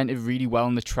implemented really well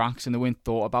in the tracks and they weren't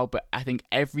thought about. But I think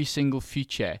every single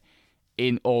feature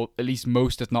or at least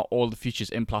most, if not all, the features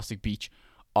in Plastic Beach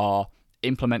are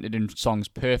implemented in songs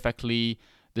perfectly.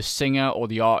 The singer or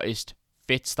the artist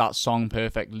fits that song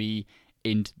perfectly,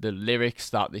 and the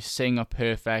lyrics that they sing are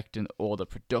perfect, and or the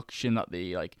production that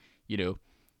they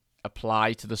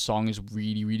apply to the song is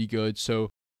really, really good. So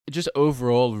just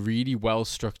overall, really well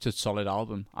structured, solid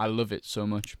album. I love it so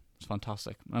much. It's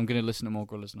fantastic. I'm gonna listen to more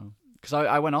Gorillaz now because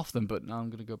I went off them, but now I'm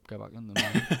gonna go back on them.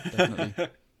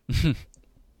 Definitely.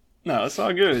 No, it's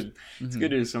all good. It's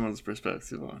good to hear someone's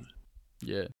perspective on it.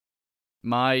 Yeah.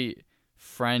 My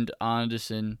friend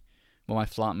Anderson, my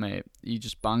flatmate, he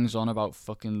just bangs on about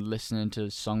fucking listening to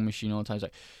Song Machine all the time. He's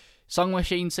like, Song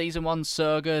Machine Season 1's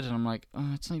so good. And I'm like,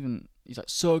 oh, it's not even... He's like,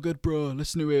 so good, bro,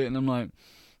 listen to it. And I'm like,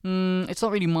 it's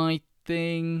not really my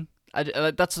thing.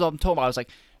 That's what I'm talking about. I was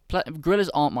like, Gorillaz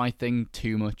aren't my thing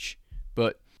too much,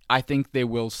 but I think they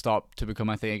will stop to become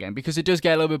my thing again, because it does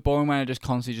get a little bit boring when I just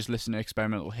constantly just listen to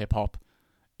experimental hip-hop.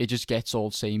 It just gets all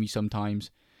samey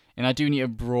sometimes. And I do need to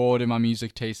broaden my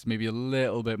music taste maybe a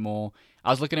little bit more. I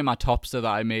was looking at my Topster that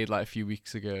I made like a few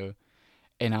weeks ago,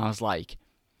 and I was like,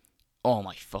 oh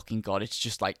my fucking god, it's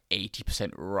just like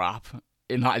 80% rap,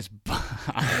 and that is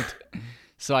bad.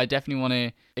 So I definitely want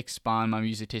to expand my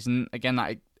music taste. And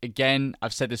again,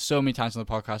 I've said this so many times on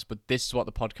the podcast, but this is what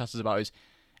the podcast is about, is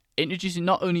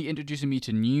not only introducing me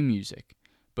to new music,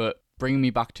 but bringing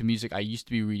me back to music I used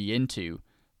to be really into,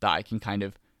 that I can kind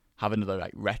of have another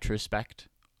like retrospect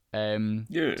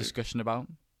discussion about.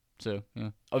 So yeah,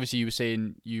 obviously you were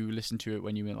saying you listened to it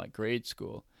when you were in like grade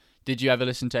school. Did you ever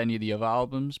listen to any of the other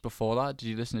albums before that? Did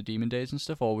you listen to Demon Days and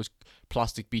stuff, or was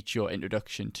Plastic Beach your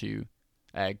introduction to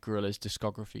Gorillaz'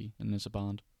 discography and as a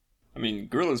band? I mean,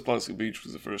 Gorillaz' Plastic Beach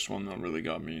was the first one that really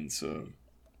got me into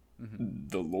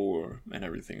the lore and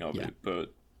everything of it.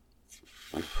 But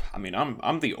I mean,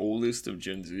 I'm the oldest of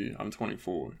Gen Z. I'm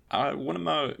 24. One of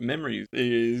my memories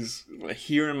is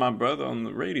hearing my brother on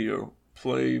the radio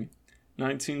play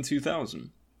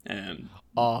 192000, and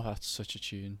oh, that's such a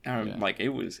tune. Like, it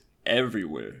was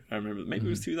everywhere. I remember maybe it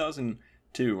was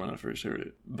 2002 when I first heard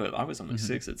it, but I was only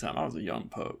 6 at the time. I was a young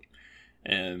pup.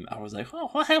 And I was like, oh,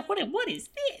 what is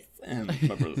this? And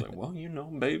my brother's like, well, you know,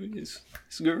 baby, it's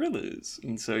Gorillaz.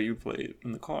 And so you play it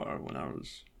in the car when I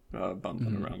was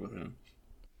bumping around with him.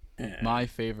 Yeah. My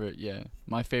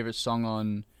favorite song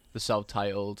on the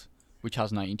self-titled, which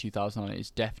has 192000 on it, is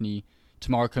definitely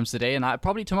Tomorrow Comes Today. And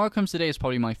Tomorrow Comes Today is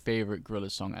probably my favorite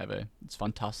Gorillaz song ever. It's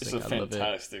fantastic. It's a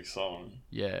fantastic song.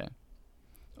 Yeah.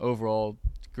 Overall,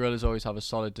 Gorillaz always have a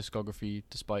solid discography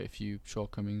despite a few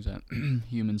shortcomings and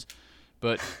Humans.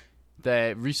 But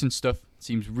their recent stuff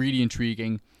seems really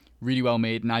intriguing, really well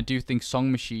made, and I do think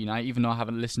Song Machine, even though I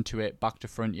haven't listened to it back to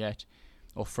front yet,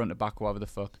 or front to back, whatever the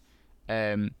fuck,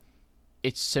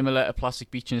 It's similar to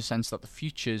Plastic Beach in the sense that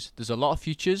there's a lot of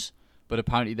features, but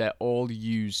apparently they're all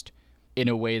used in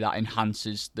a way that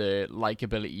enhances the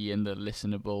likability and the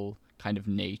listenable kind of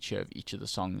nature of each of the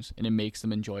songs, and it makes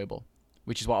them enjoyable,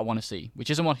 which is what I want to see, which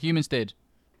isn't what Humans did.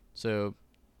 So,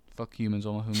 fuck Humans,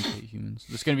 all my homies hate Humans.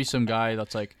 There's going to be some guy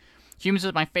that's like, Humans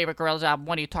is my favorite Gorillaz album,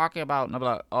 what are you talking about? And I'll be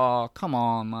like, oh, come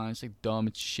on, man, it's like dumb,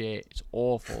 it's shit, it's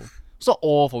awful. It's not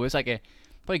awful, it's like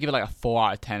probably give it like a 4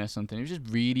 out of 10 or something. It was just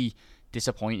really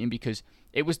disappointing because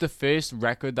it was the first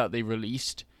record that they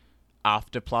released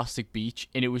after Plastic Beach,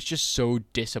 and it was just so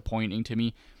disappointing to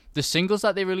me. The singles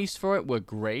that they released for it were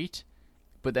great,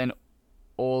 but then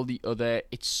all the other,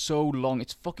 it's so long.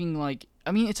 It's fucking like,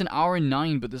 I mean, it's an hour and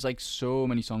 9, but there's like so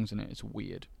many songs in it. It's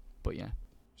weird, but yeah.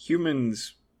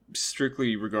 Humans,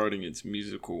 strictly regarding its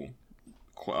musical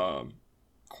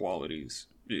qualities,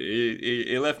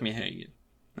 it left me hanging.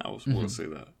 I will say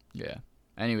that. Yeah.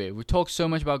 Anyway, we talked so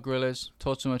much about Gorillaz,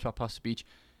 talked so much about Plastic Beach.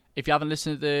 If you haven't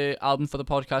listened to the album for the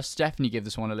podcast, definitely give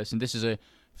this one a listen. This is a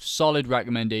solid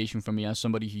recommendation from me as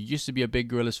somebody who used to be a big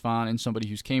Gorillaz fan and somebody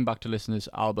who's came back to listen to this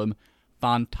album.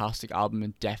 Fantastic album,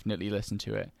 and definitely listen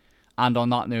to it. And on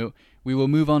that note, we will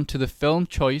move on to the film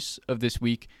choice of this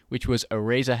week, which was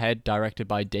Eraserhead, directed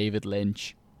by David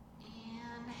Lynch.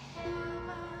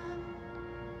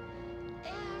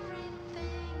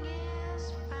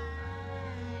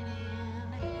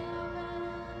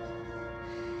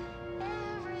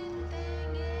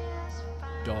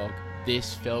 Dog,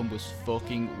 this film was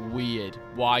fucking weird.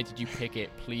 Why did you pick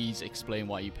it? Please explain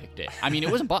why you picked it. I mean,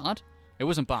 it wasn't bad. It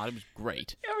wasn't bad. It was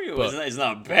great. I mean, it's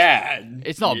not bad.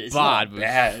 It's not bad. But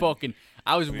it's fucking.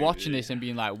 I was watching this and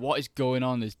being like, "What is going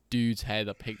on in this dude's head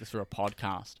that picked this for a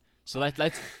podcast?" So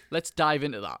let's dive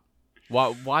into that.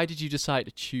 Why did you decide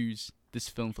to choose this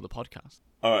film for the podcast?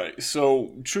 All right.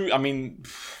 So true. I mean,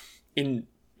 in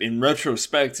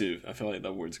retrospective, I feel like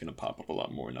that word's gonna pop up a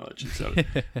lot more now that you said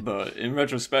it. But in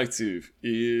retrospective,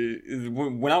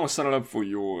 when I was signing up for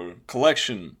your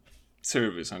collection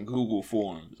service on Google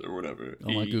Forms or whatever,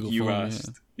 you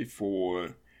asked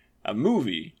for a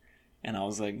movie, and I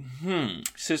was like,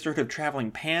 Sisterhood of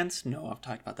Traveling Pants? No, I've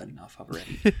talked about that enough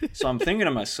already. So I'm thinking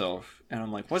to myself, and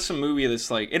I'm like, what's a movie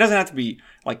that's like, it doesn't have to be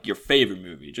like your favorite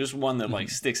movie, just one that like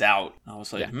sticks out. And I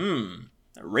was like,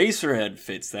 Eraserhead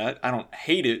fits that. I don't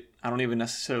hate it. I don't even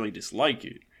necessarily dislike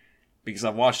it because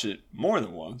I've watched it more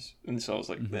than once. And so I was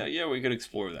like, yeah, we could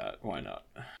explore that. Why not?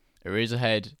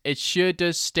 Eraserhead. It sure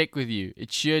does stick with you.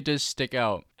 It sure does stick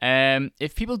out.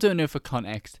 If people don't know for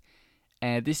context,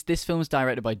 this film is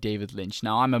directed by David Lynch.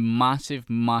 Now, I'm a massive,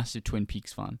 massive Twin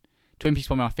Peaks fan. Twin Peaks is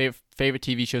one of my favorite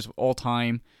TV shows of all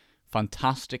time.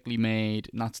 Fantastically made.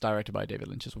 And that's directed by David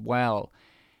Lynch as well.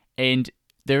 And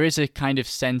there is a kind of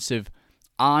sense of,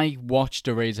 I watched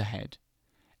Eraserhead,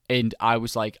 and I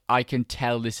was like, I can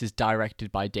tell this is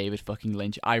directed by David fucking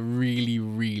Lynch. I really,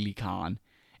 really can.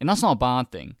 And that's not a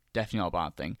bad thing. Definitely not a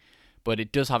bad thing. But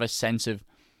it does have a sense of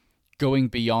going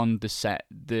beyond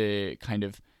the kind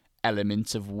of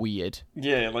elements of weird.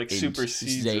 Yeah, like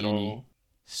supersedes it all.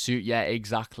 Yeah,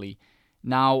 exactly.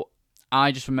 Now,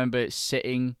 I just remember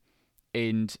sitting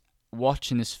and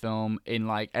watching this film in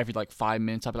like every like 5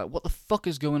 minutes. I'd be like, what the fuck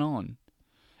is going on?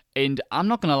 And I'm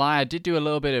not gonna lie, I did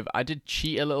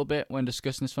cheat a little bit when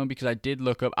discussing this film because I did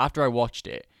look up, after I watched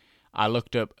it, I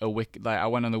looked up I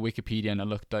went on the Wikipedia and I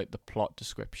looked at the plot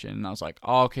description, and I was like,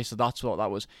 oh, okay, so that's what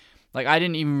that was. Like, I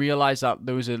didn't even realize that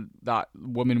that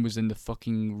woman was in the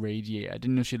fucking radiator. I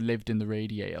didn't know she lived in the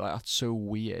radiator. Like, that's so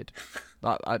weird.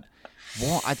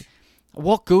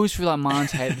 What goes through that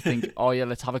man's head to think, oh yeah,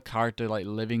 let's have a character like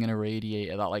living in a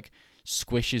radiator that like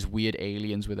squishes weird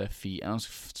aliens with her feet? And I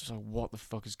was just like, what the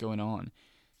fuck is going on?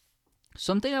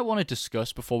 Something I want to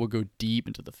discuss before we go deep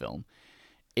into the film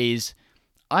is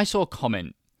I saw a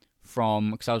comment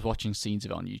because I was watching scenes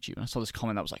of it on YouTube, and I saw this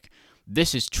comment that was like,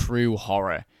 this is true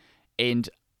horror. And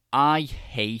I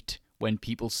hate when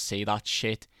people say that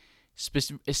shit,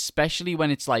 especially when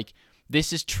it's like,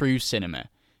 this is true cinema.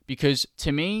 Because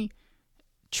to me,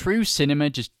 true cinema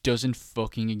just doesn't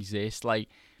fucking exist. Like,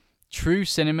 true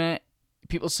cinema,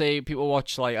 people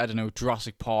watch, like, I don't know,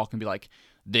 Jurassic Park and be like,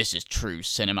 this is true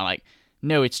cinema. Like,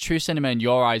 no, it's true cinema in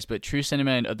your eyes, but true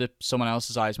cinema in someone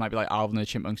else's eyes might be like Alvin and the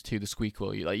Chipmunks 2, The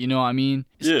Squeakquel. You know what I mean?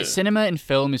 Yeah. Cinema and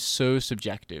film is so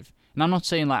subjective. And I'm not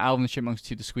saying like Alvin and the Chipmunks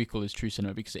 2, The Squeakquel is true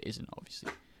cinema, because it isn't, obviously.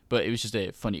 But it was just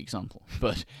a funny example.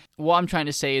 But what I'm trying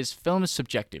to say is film is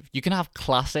subjective. You can have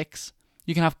classics.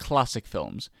 You can have classic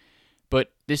films.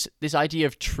 But this idea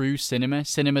of true cinema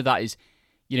that is,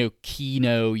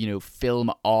 kino,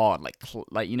 film art, like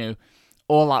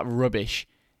all that rubbish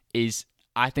is,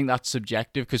 I think that's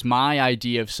subjective because my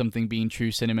idea of something being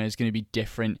true cinema is going to be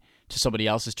different to somebody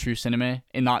else's true cinema,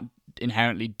 and that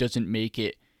inherently doesn't make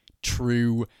it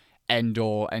true end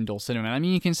all cinema. I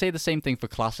mean, you can say the same thing for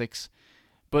classics,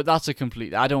 but that's a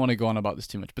complete. I don't want to go on about this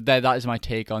too much, but that is my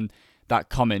take on that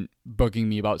comment bugging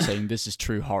me about saying this is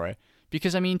true horror.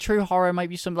 Because I mean, true horror might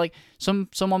be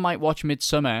someone might watch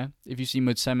Midsummer, if you see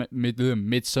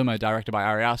Midsummer directed by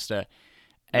Ari Aster,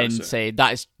 and say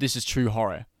this is true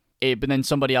horror. But then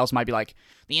somebody else might be like,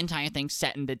 the entire thing's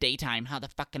set in the daytime. How the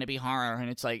fuck can it be horror? And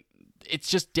it's like, it's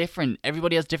just different.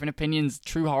 Everybody has different opinions.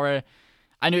 True horror,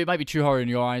 I know it might be true horror in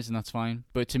your eyes, and that's fine.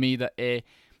 But to me, that it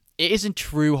isn't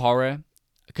true horror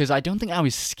because I don't think I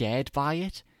was scared by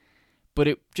it. But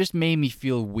it just made me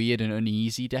feel weird and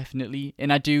uneasy, definitely.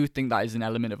 And I do think that is an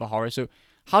element of a horror. So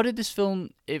how did this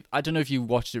film, I don't know if you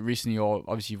watched it recently or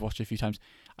obviously you've watched it a few times,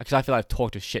 because I feel like I've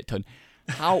talked a shit ton.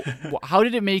 How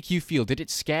did it make you feel? Did it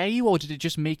scare you or did it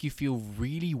just make you feel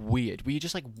really weird? Were you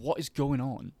just like, what is going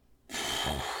on?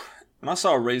 When I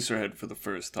saw Eraserhead for the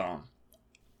first time,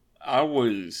 I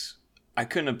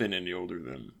couldn't have been any older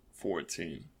than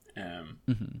 14.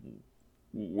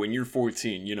 When you're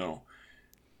 14, you know,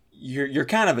 you're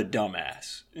kind of a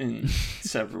dumbass in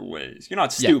several ways. You're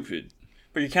not stupid,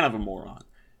 but you're kind of a moron.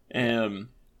 And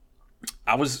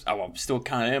I still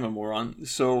kind of am a moron,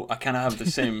 so I kind of have the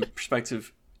same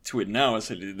perspective to it now as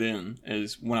I did then.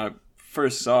 As when I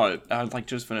first saw it, I had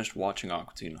just finished watching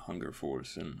Aqua Teen Hunger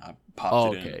Force, and I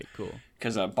popped it in. Okay, cool.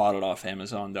 Because I bought it off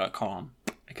Amazon.com.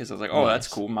 Because I was like, oh, nice. That's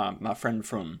cool. My friend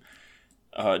from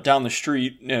down the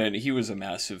street, and he was a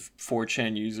massive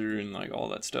 4chan user and all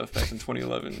that stuff back in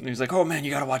 2011. And he was like, oh man,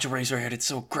 you gotta watch Eraserhead, it's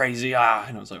so crazy.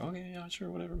 And I was like, okay, yeah, sure,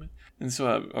 whatever, man. And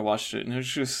so I watched it, and it was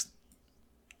just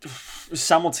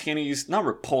simultaneous, not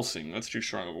repulsing, that's too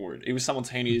strong of a word. It was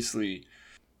simultaneously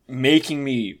making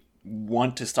me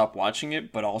want to stop watching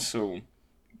it, but also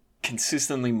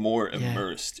consistently more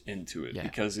immersed into it,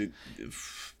 because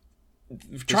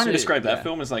trying to describe that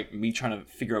film is like me trying to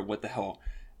figure out what the hell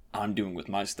I'm doing with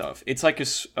my stuff. It's like a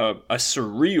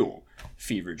surreal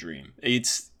fever dream.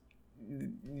 It's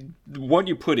what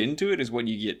you put into it is what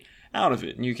you get out of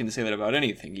it, and you can say that about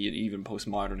anything, even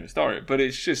postmodernist art. But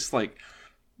it's just like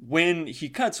when he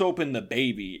cuts open the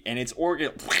baby and its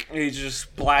organ, it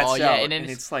just splats out, and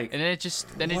it's like, and then it just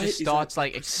starts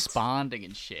expanding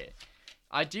and shit.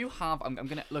 I do have. I'm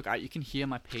gonna look. You can hear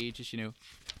my pages. You know,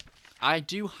 I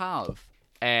do have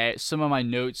some of my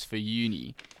notes for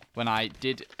uni when I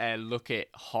did look at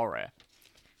horror,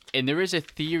 and there is a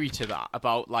theory to that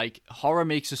about horror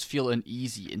makes us feel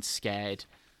uneasy and scared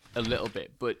a little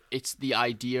bit, but it's the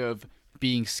idea of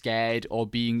being scared or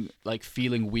being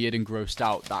feeling weird and grossed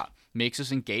out that makes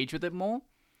us engage with it more.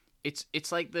 It's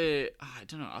like I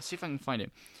don't know. I'll see if I can find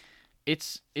it.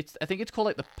 It's I think it's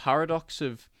called the paradox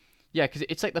of because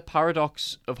it's the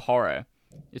paradox of horror.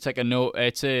 It's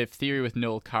it's a theory with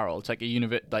Noel Carroll. It's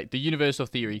the universal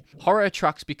theory. Horror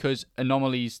attracts because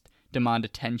anomalies demand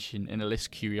attention and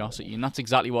elicit curiosity, and that's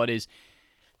exactly what it is.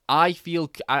 I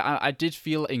did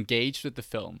feel engaged with the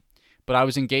film, but I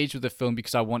was engaged with the film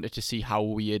because I wanted to see how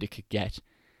weird it could get,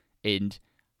 and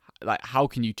how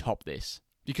can you top this?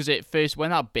 Because at first, when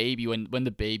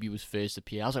the baby was first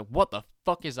appeared, I was like, "What the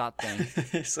fuck is that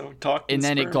thing?" So talking. And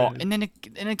then it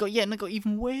got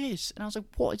even worse, and I was like,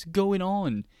 "What is going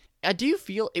on?" I do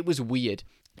feel it was weird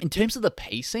in terms of the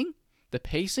pacing. The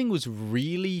pacing was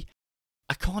really,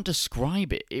 I can't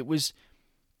describe it. It was,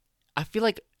 I feel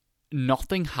like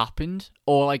nothing happened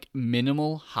or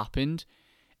minimal happened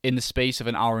in the space of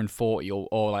an hour and 40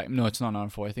 or no, it's not an hour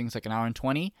and 40. I think it's an hour and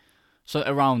 20. So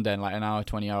around then, an hour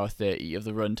 20, hour 30 of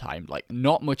the runtime.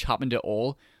 Not much happened at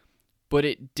all, but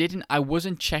it didn't. I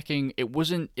wasn't checking. It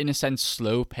wasn't in a sense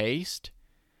slow paced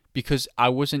because I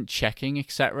wasn't checking,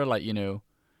 etc.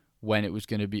 When it was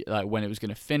gonna be when it was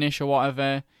gonna finish or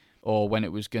whatever, or when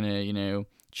it was gonna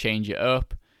change it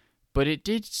up. But it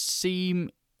did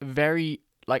seem very,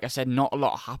 like I said, not a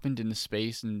lot happened in the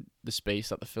space that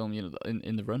the film,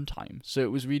 in the runtime. So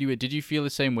it was really weird. Did you feel the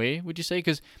same way, would you say?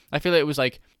 Because I feel it was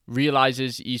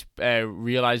realizes his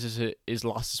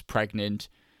lass is pregnant,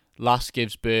 lass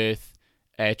gives birth,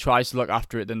 tries to look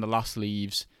after it, then the lass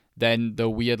leaves, then the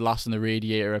weird lass in the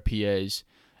radiator appears,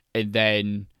 and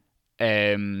then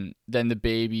the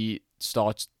baby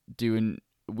starts doing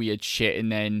weird shit,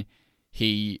 and then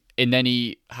he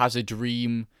has a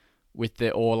dream with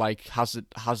has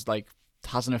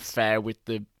an affair with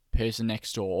the person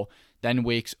next door, then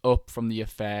wakes up from the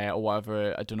affair or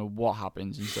whatever. I don't know what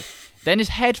happens and stuff. Then his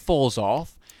head falls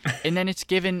off, and then it's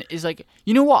given is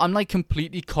you know what? I'm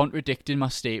completely contradicting my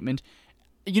statement.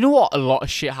 You know what? A lot of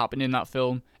shit happened in that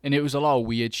film, and it was a lot of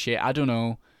weird shit. I don't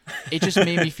know. It just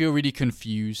made me feel really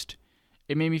confused.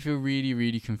 It made me feel really,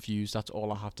 really confused. That's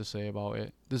all I have to say about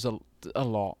it. There's a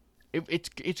lot.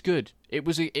 It's good. It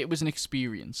was an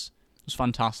experience. It was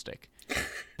fantastic.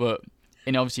 But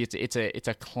and obviously it's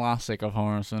a classic of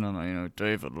horror cinema. You know,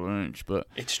 David Lynch. But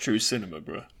it's true cinema,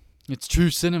 bro. It's true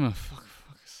cinema.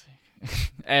 Fuck's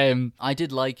sake. I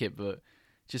did like it, but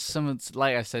just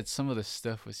like I said, some of the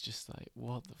stuff was just like,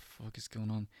 what the fuck is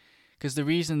going on? Because the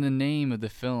reason the name of the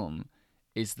film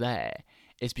is there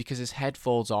is because his head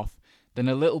falls off. Then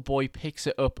a little boy picks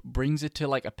it up, brings it to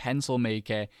like a pencil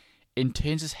maker, and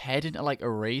turns his head into like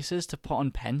erasers to put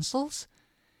on pencils.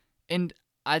 And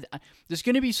I there's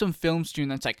going to be some film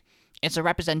student that's like, it's a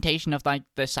representation of like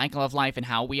the cycle of life and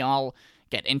how we all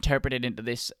get interpreted into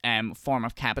this form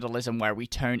of capitalism where we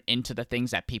turn into the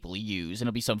things that people use, and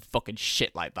it'll be some fucking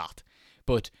shit like that.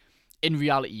 But in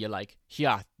reality, you're like,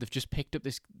 yeah, they've just picked up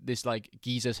this like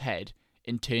geezer's head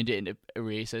and turned it into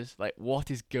erasers. Like, what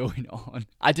is going on?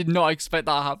 I did not expect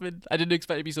that to happen. I didn't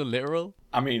expect it to be so literal.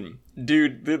 I mean,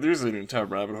 dude, there's an entire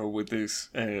rabbit hole with this.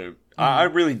 I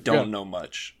really don't know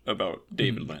much about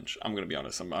David Lynch. I'm going to be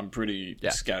honest. I'm pretty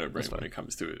scatterbrained when it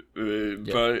comes to it.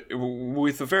 But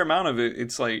with a fair amount of it,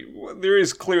 it's like, there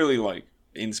is clearly like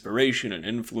inspiration and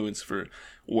influence for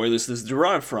where this is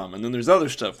derived from. And then there's other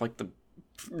stuff like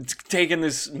taking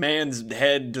this man's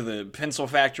head to the pencil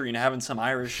factory and having some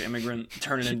Irish immigrant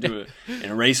turn it into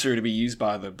an eraser to be used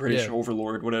by the British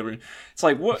overlord, whatever. It's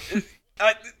like, what?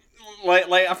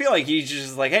 I feel like he's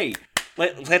just like, hey,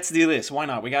 let's do this. Why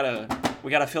not? We gotta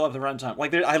fill up the runtime.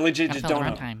 Like, I legit just don't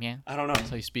know. Yeah. I don't know.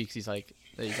 So he speaks. He's like,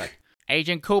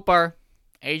 Agent Cooper.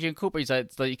 He's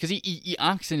like, because he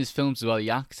acts in his films as well.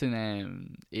 He acts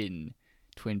in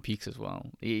Twin Peaks as well.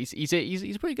 He's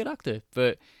a pretty good actor,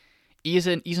 but he's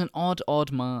an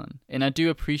odd man, and I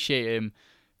do appreciate him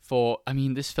for. I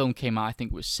mean, this film came out, I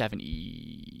think it was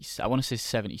 70. I want to say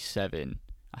 77.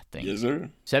 I think. Yes, sir.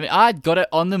 I got it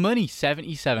on the money.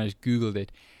 77. I just googled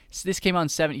it. So this came out in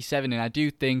 77, and I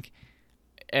do think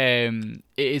it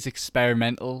is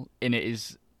experimental, and it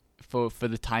is for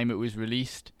the time it was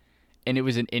released, and it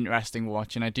was an interesting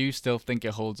watch, and I do still think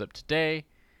it holds up today,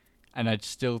 and I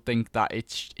still think that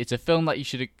it's a film that you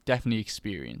should definitely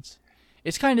experience.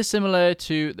 It's kind of similar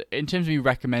to, in terms of me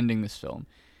recommending this film,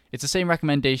 it's the same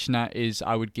recommendation that is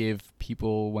I would give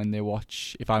people when they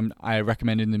watch, if I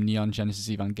recommended them Neon Genesis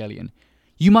Evangelion.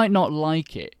 You might not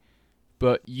like it,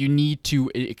 but you need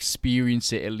to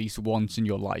experience it at least once in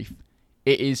your life.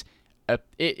 It is,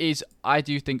 I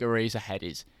do think Eraserhead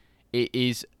is. It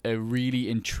is a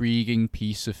really intriguing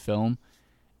piece of film.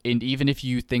 And even if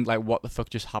you think, like, what the fuck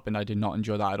just happened, I did not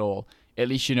enjoy that at all, at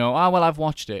least you know, well, I've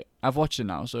watched it. I've watched it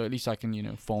now, so at least I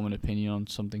can, form an opinion on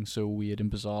something so weird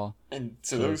and bizarre. And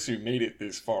to those who made it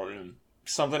this far in,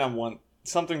 something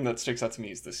that sticks out to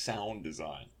me is the sound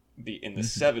design. In the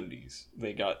 70s,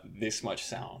 they got this much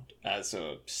sound as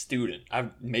a student.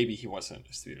 Maybe he wasn't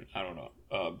a student, I don't know.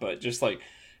 But just like,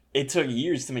 it took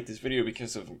years to make this video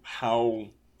because of how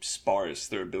sparse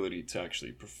their ability to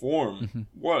actually perform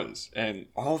was. And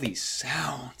all these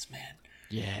sounds, man.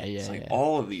 It's like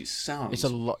all of these sounds. It's a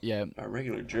lot, yeah. Are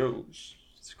regular Joes.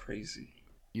 It's crazy.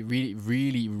 You really,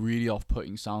 really, really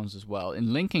off-putting sounds as well.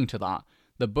 And linking to that,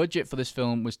 the budget for this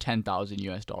film was $10,000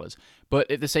 US.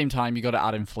 But at the same time, you got to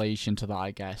add inflation to that,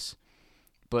 I guess.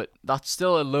 But that's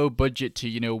still a low budget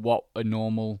to, what a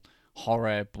normal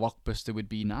horror blockbuster would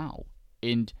be now.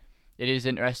 And it is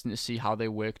interesting to see how they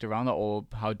worked around that, or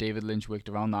how David Lynch worked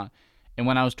around that. And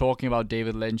when I was talking about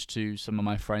David Lynch to some of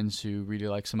my friends who really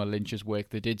like some of Lynch's work,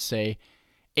 they did say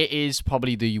it is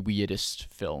probably the weirdest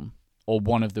film, or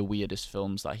one of the weirdest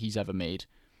films that he's ever made.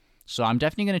 So I'm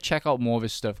definitely going to check out more of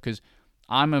his stuff, because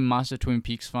I'm a massive Twin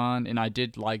Peaks fan, and I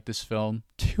did like this film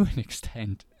to an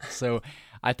extent. So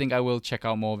I think I will check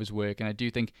out more of his work. And I do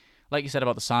think, like you said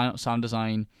about the sound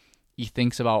design, he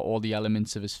thinks about all the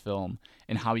elements of his film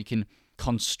and how he can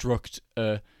construct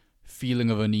a feeling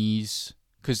of unease.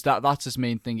 Because that's his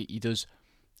main thing. He does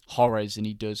horrors, and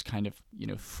he does kind of,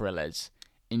 thrillers.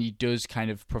 And he does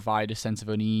kind of provide a sense of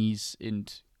unease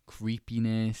and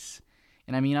creepiness.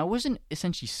 And I mean, I wasn't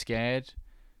essentially scared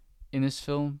in this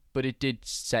film, but it did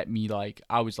set me,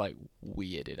 I was,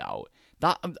 weirded out.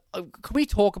 That can we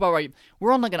talk about, right,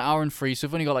 we're on, an hour and 3, so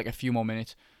we've only got, a few more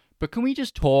minutes. But can we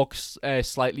just talk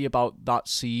slightly about that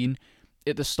scene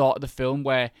at the start of the film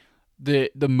where the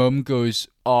mum goes,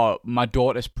 "Oh, my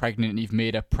daughter's pregnant and you've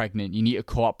made her pregnant. You need to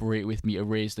cooperate with me to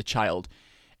raise the child."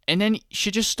 And then she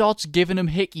just starts giving him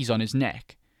hickeys on his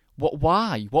neck.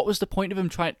 Why? What was the point of him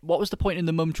what was the point in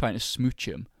the mum trying to smooch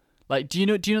him? Do you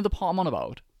know the part I'm on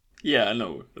about? Yeah, I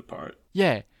know the part.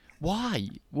 Yeah. Why?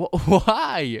 What?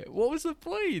 Why? What was the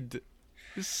point?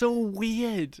 It's so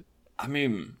weird. I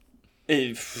mean,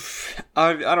 if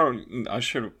I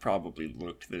should have probably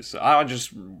looked this. I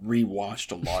just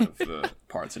rewatched a lot of the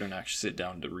parts. I didn't actually sit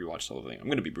down to rewatch the whole thing. I'm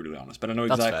going to be brutally honest, but I know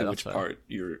exactly which part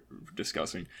you're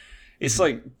discussing. It's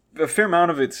like a fair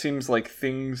amount of it seems like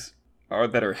things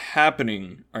that are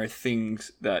happening are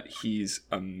things that he's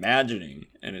imagining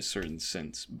in a certain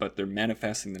sense, but they're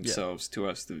manifesting themselves to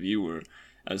us, the viewer,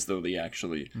 as though they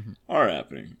actually are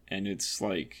happening. And it's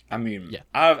like, I mean,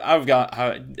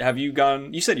 have you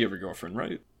gone, you said you have a girlfriend,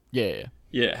 right? Yeah.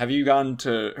 Yeah, have you gone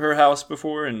to her house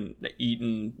before and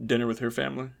eaten dinner with her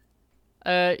family?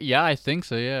 Yeah, I think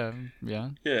so, yeah. Yeah,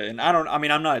 and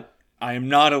I am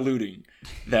not alluding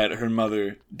that her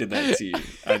mother did that to you.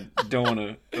 I don't want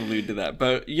to allude to that.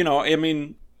 But, I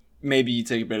mean, maybe you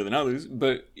take it better than others,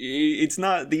 but it's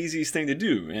not the easiest thing to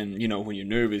do. And, when you're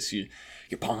nervous, your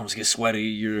palms get sweaty,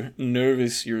 you're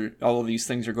nervous, all of these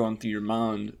things are going through your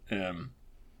mind.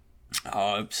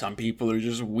 Some people are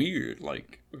just weird.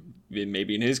 Like,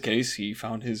 maybe in his case, he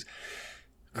found his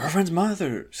girlfriend's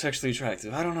mother sexually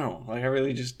attractive. I don't know. Like, I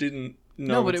really just didn't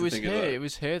know. No, but it was her. It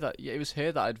was her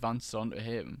that advanced onto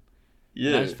him.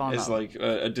 Yeah, it's like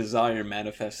a desire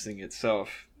manifesting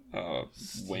itself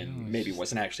when maybe it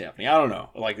wasn't actually happening. I don't know.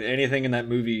 Like, anything in that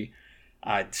movie,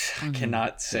 I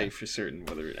cannot say for certain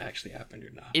whether it actually happened or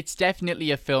not. It's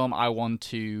definitely a film I want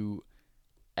to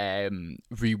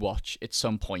rewatch at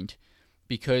some point,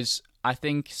 because I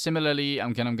think similarly,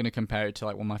 I'm going to compare it to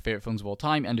like one of my favorite films of all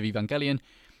time, End of Evangelion.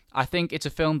 I think it's a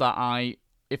film that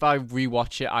if I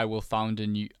rewatch it, I will find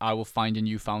a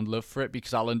newfound love for it,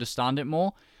 because I'll understand it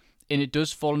more. And it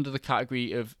does fall under the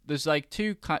category of, there's like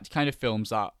two kind of films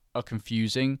that are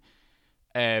confusing,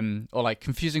 or like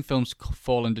confusing films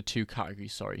fall under two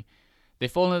categories. Sorry, they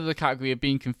fall under the category of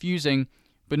being confusing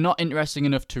but not interesting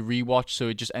enough to rewatch, so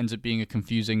it just ends up being a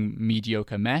confusing,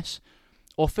 mediocre mess.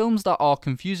 Or films that are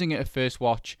confusing at a first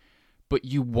watch, but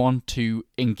you want to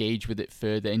engage with it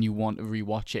further and you want to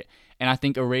rewatch it. And I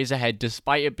think Eraserhead,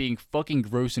 despite it being fucking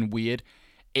gross and weird,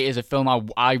 it is a film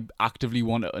I actively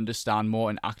want to understand more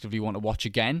and actively want to watch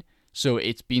again. So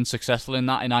it's been successful in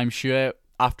that, and I'm sure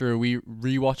after a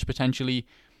rewatch potentially,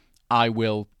 I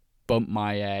will bump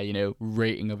my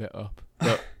rating of it up.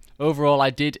 But overall, I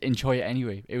did enjoy it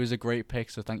anyway. It was a great pick,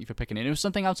 so thank you for picking it. And it was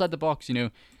something outside the box,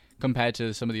 compared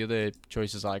to some of the other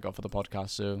choices I got for the podcast.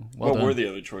 So what were the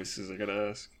other choices, I gotta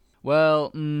ask?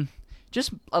 Well,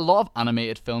 just a lot of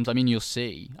animated films. I mean, you'll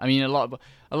see. I mean, a lot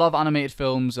of animated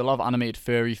films, a lot of animated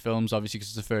furry films, obviously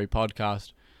because it's a furry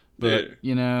podcast. But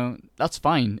that's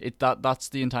fine. That's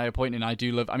the entire point. And I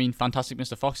do love. I mean, Fantastic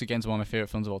Mr. Fox again is one of my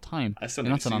favorite films of all time. And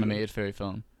that's an animated furry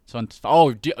film.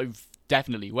 So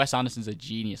definitely, Wes Anderson's a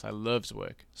genius. I love his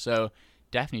work. So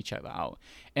definitely check that out.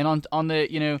 And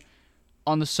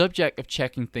on the subject of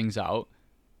checking things out,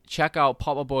 check out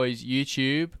Popper Boy's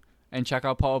YouTube and check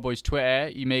out Popper Boy's Twitter.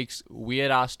 He makes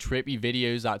weird-ass, trippy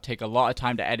videos that take a lot of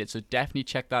time to edit, so definitely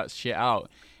check that shit out.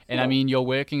 And I mean, you're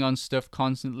working on stuff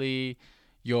constantly.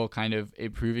 You're kind of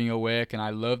improving your work, and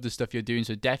I love the stuff you're doing,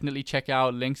 so definitely check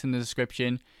out. Links in the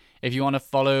description. If you want to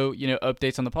follow,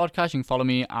 updates on the podcast, you can follow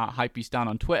me at HypeBeastDown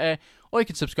on Twitter, or you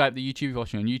can subscribe to the YouTube if you're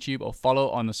watching on YouTube, or follow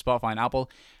on the Spotify and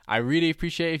Apple. I really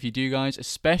appreciate it if you do, guys,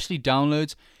 especially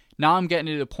downloads. Now I'm getting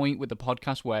to the point with the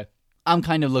podcast where I'm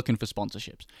kind of looking for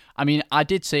sponsorships. I mean, I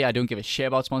did say I don't give a shit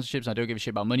about sponsorships. I don't give a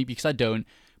shit about money, because I don't.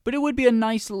 But it would be a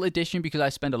nice little addition, because I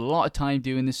spend a lot of time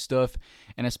doing this stuff,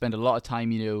 and I spend a lot of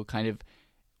time, kind of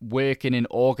working and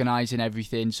organizing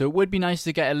everything. So it would be nice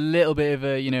to get a little bit of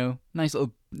a, nice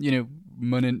little,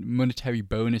 monetary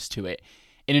bonus to it.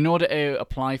 And in order to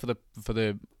apply for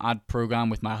the ad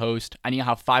program with my host, I need to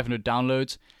have 500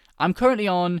 downloads. I'm currently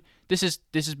on, this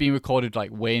is being recorded like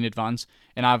way in advance,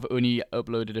 and I've only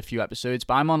uploaded a few episodes,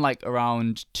 but I'm on like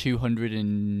around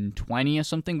 220 or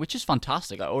something, which is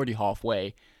fantastic. I'm already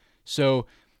halfway. So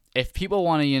if people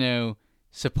want to,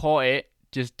 support it,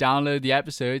 just download the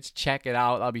episodes, check it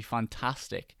out. That'll be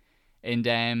fantastic. And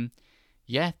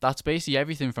that's basically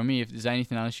everything from me. If there's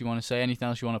anything else you want to say, anything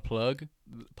else you want to plug,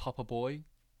 Popper Boy.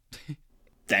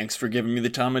 Thanks for giving me the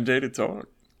time of day to talk.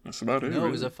 That's about it. No,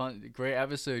 it was a great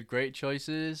episode. Great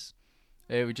choices.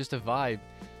 It was just a vibe.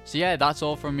 So yeah, that's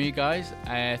all from me, guys.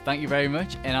 Thank you very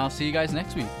much, and I'll see you guys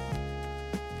next week.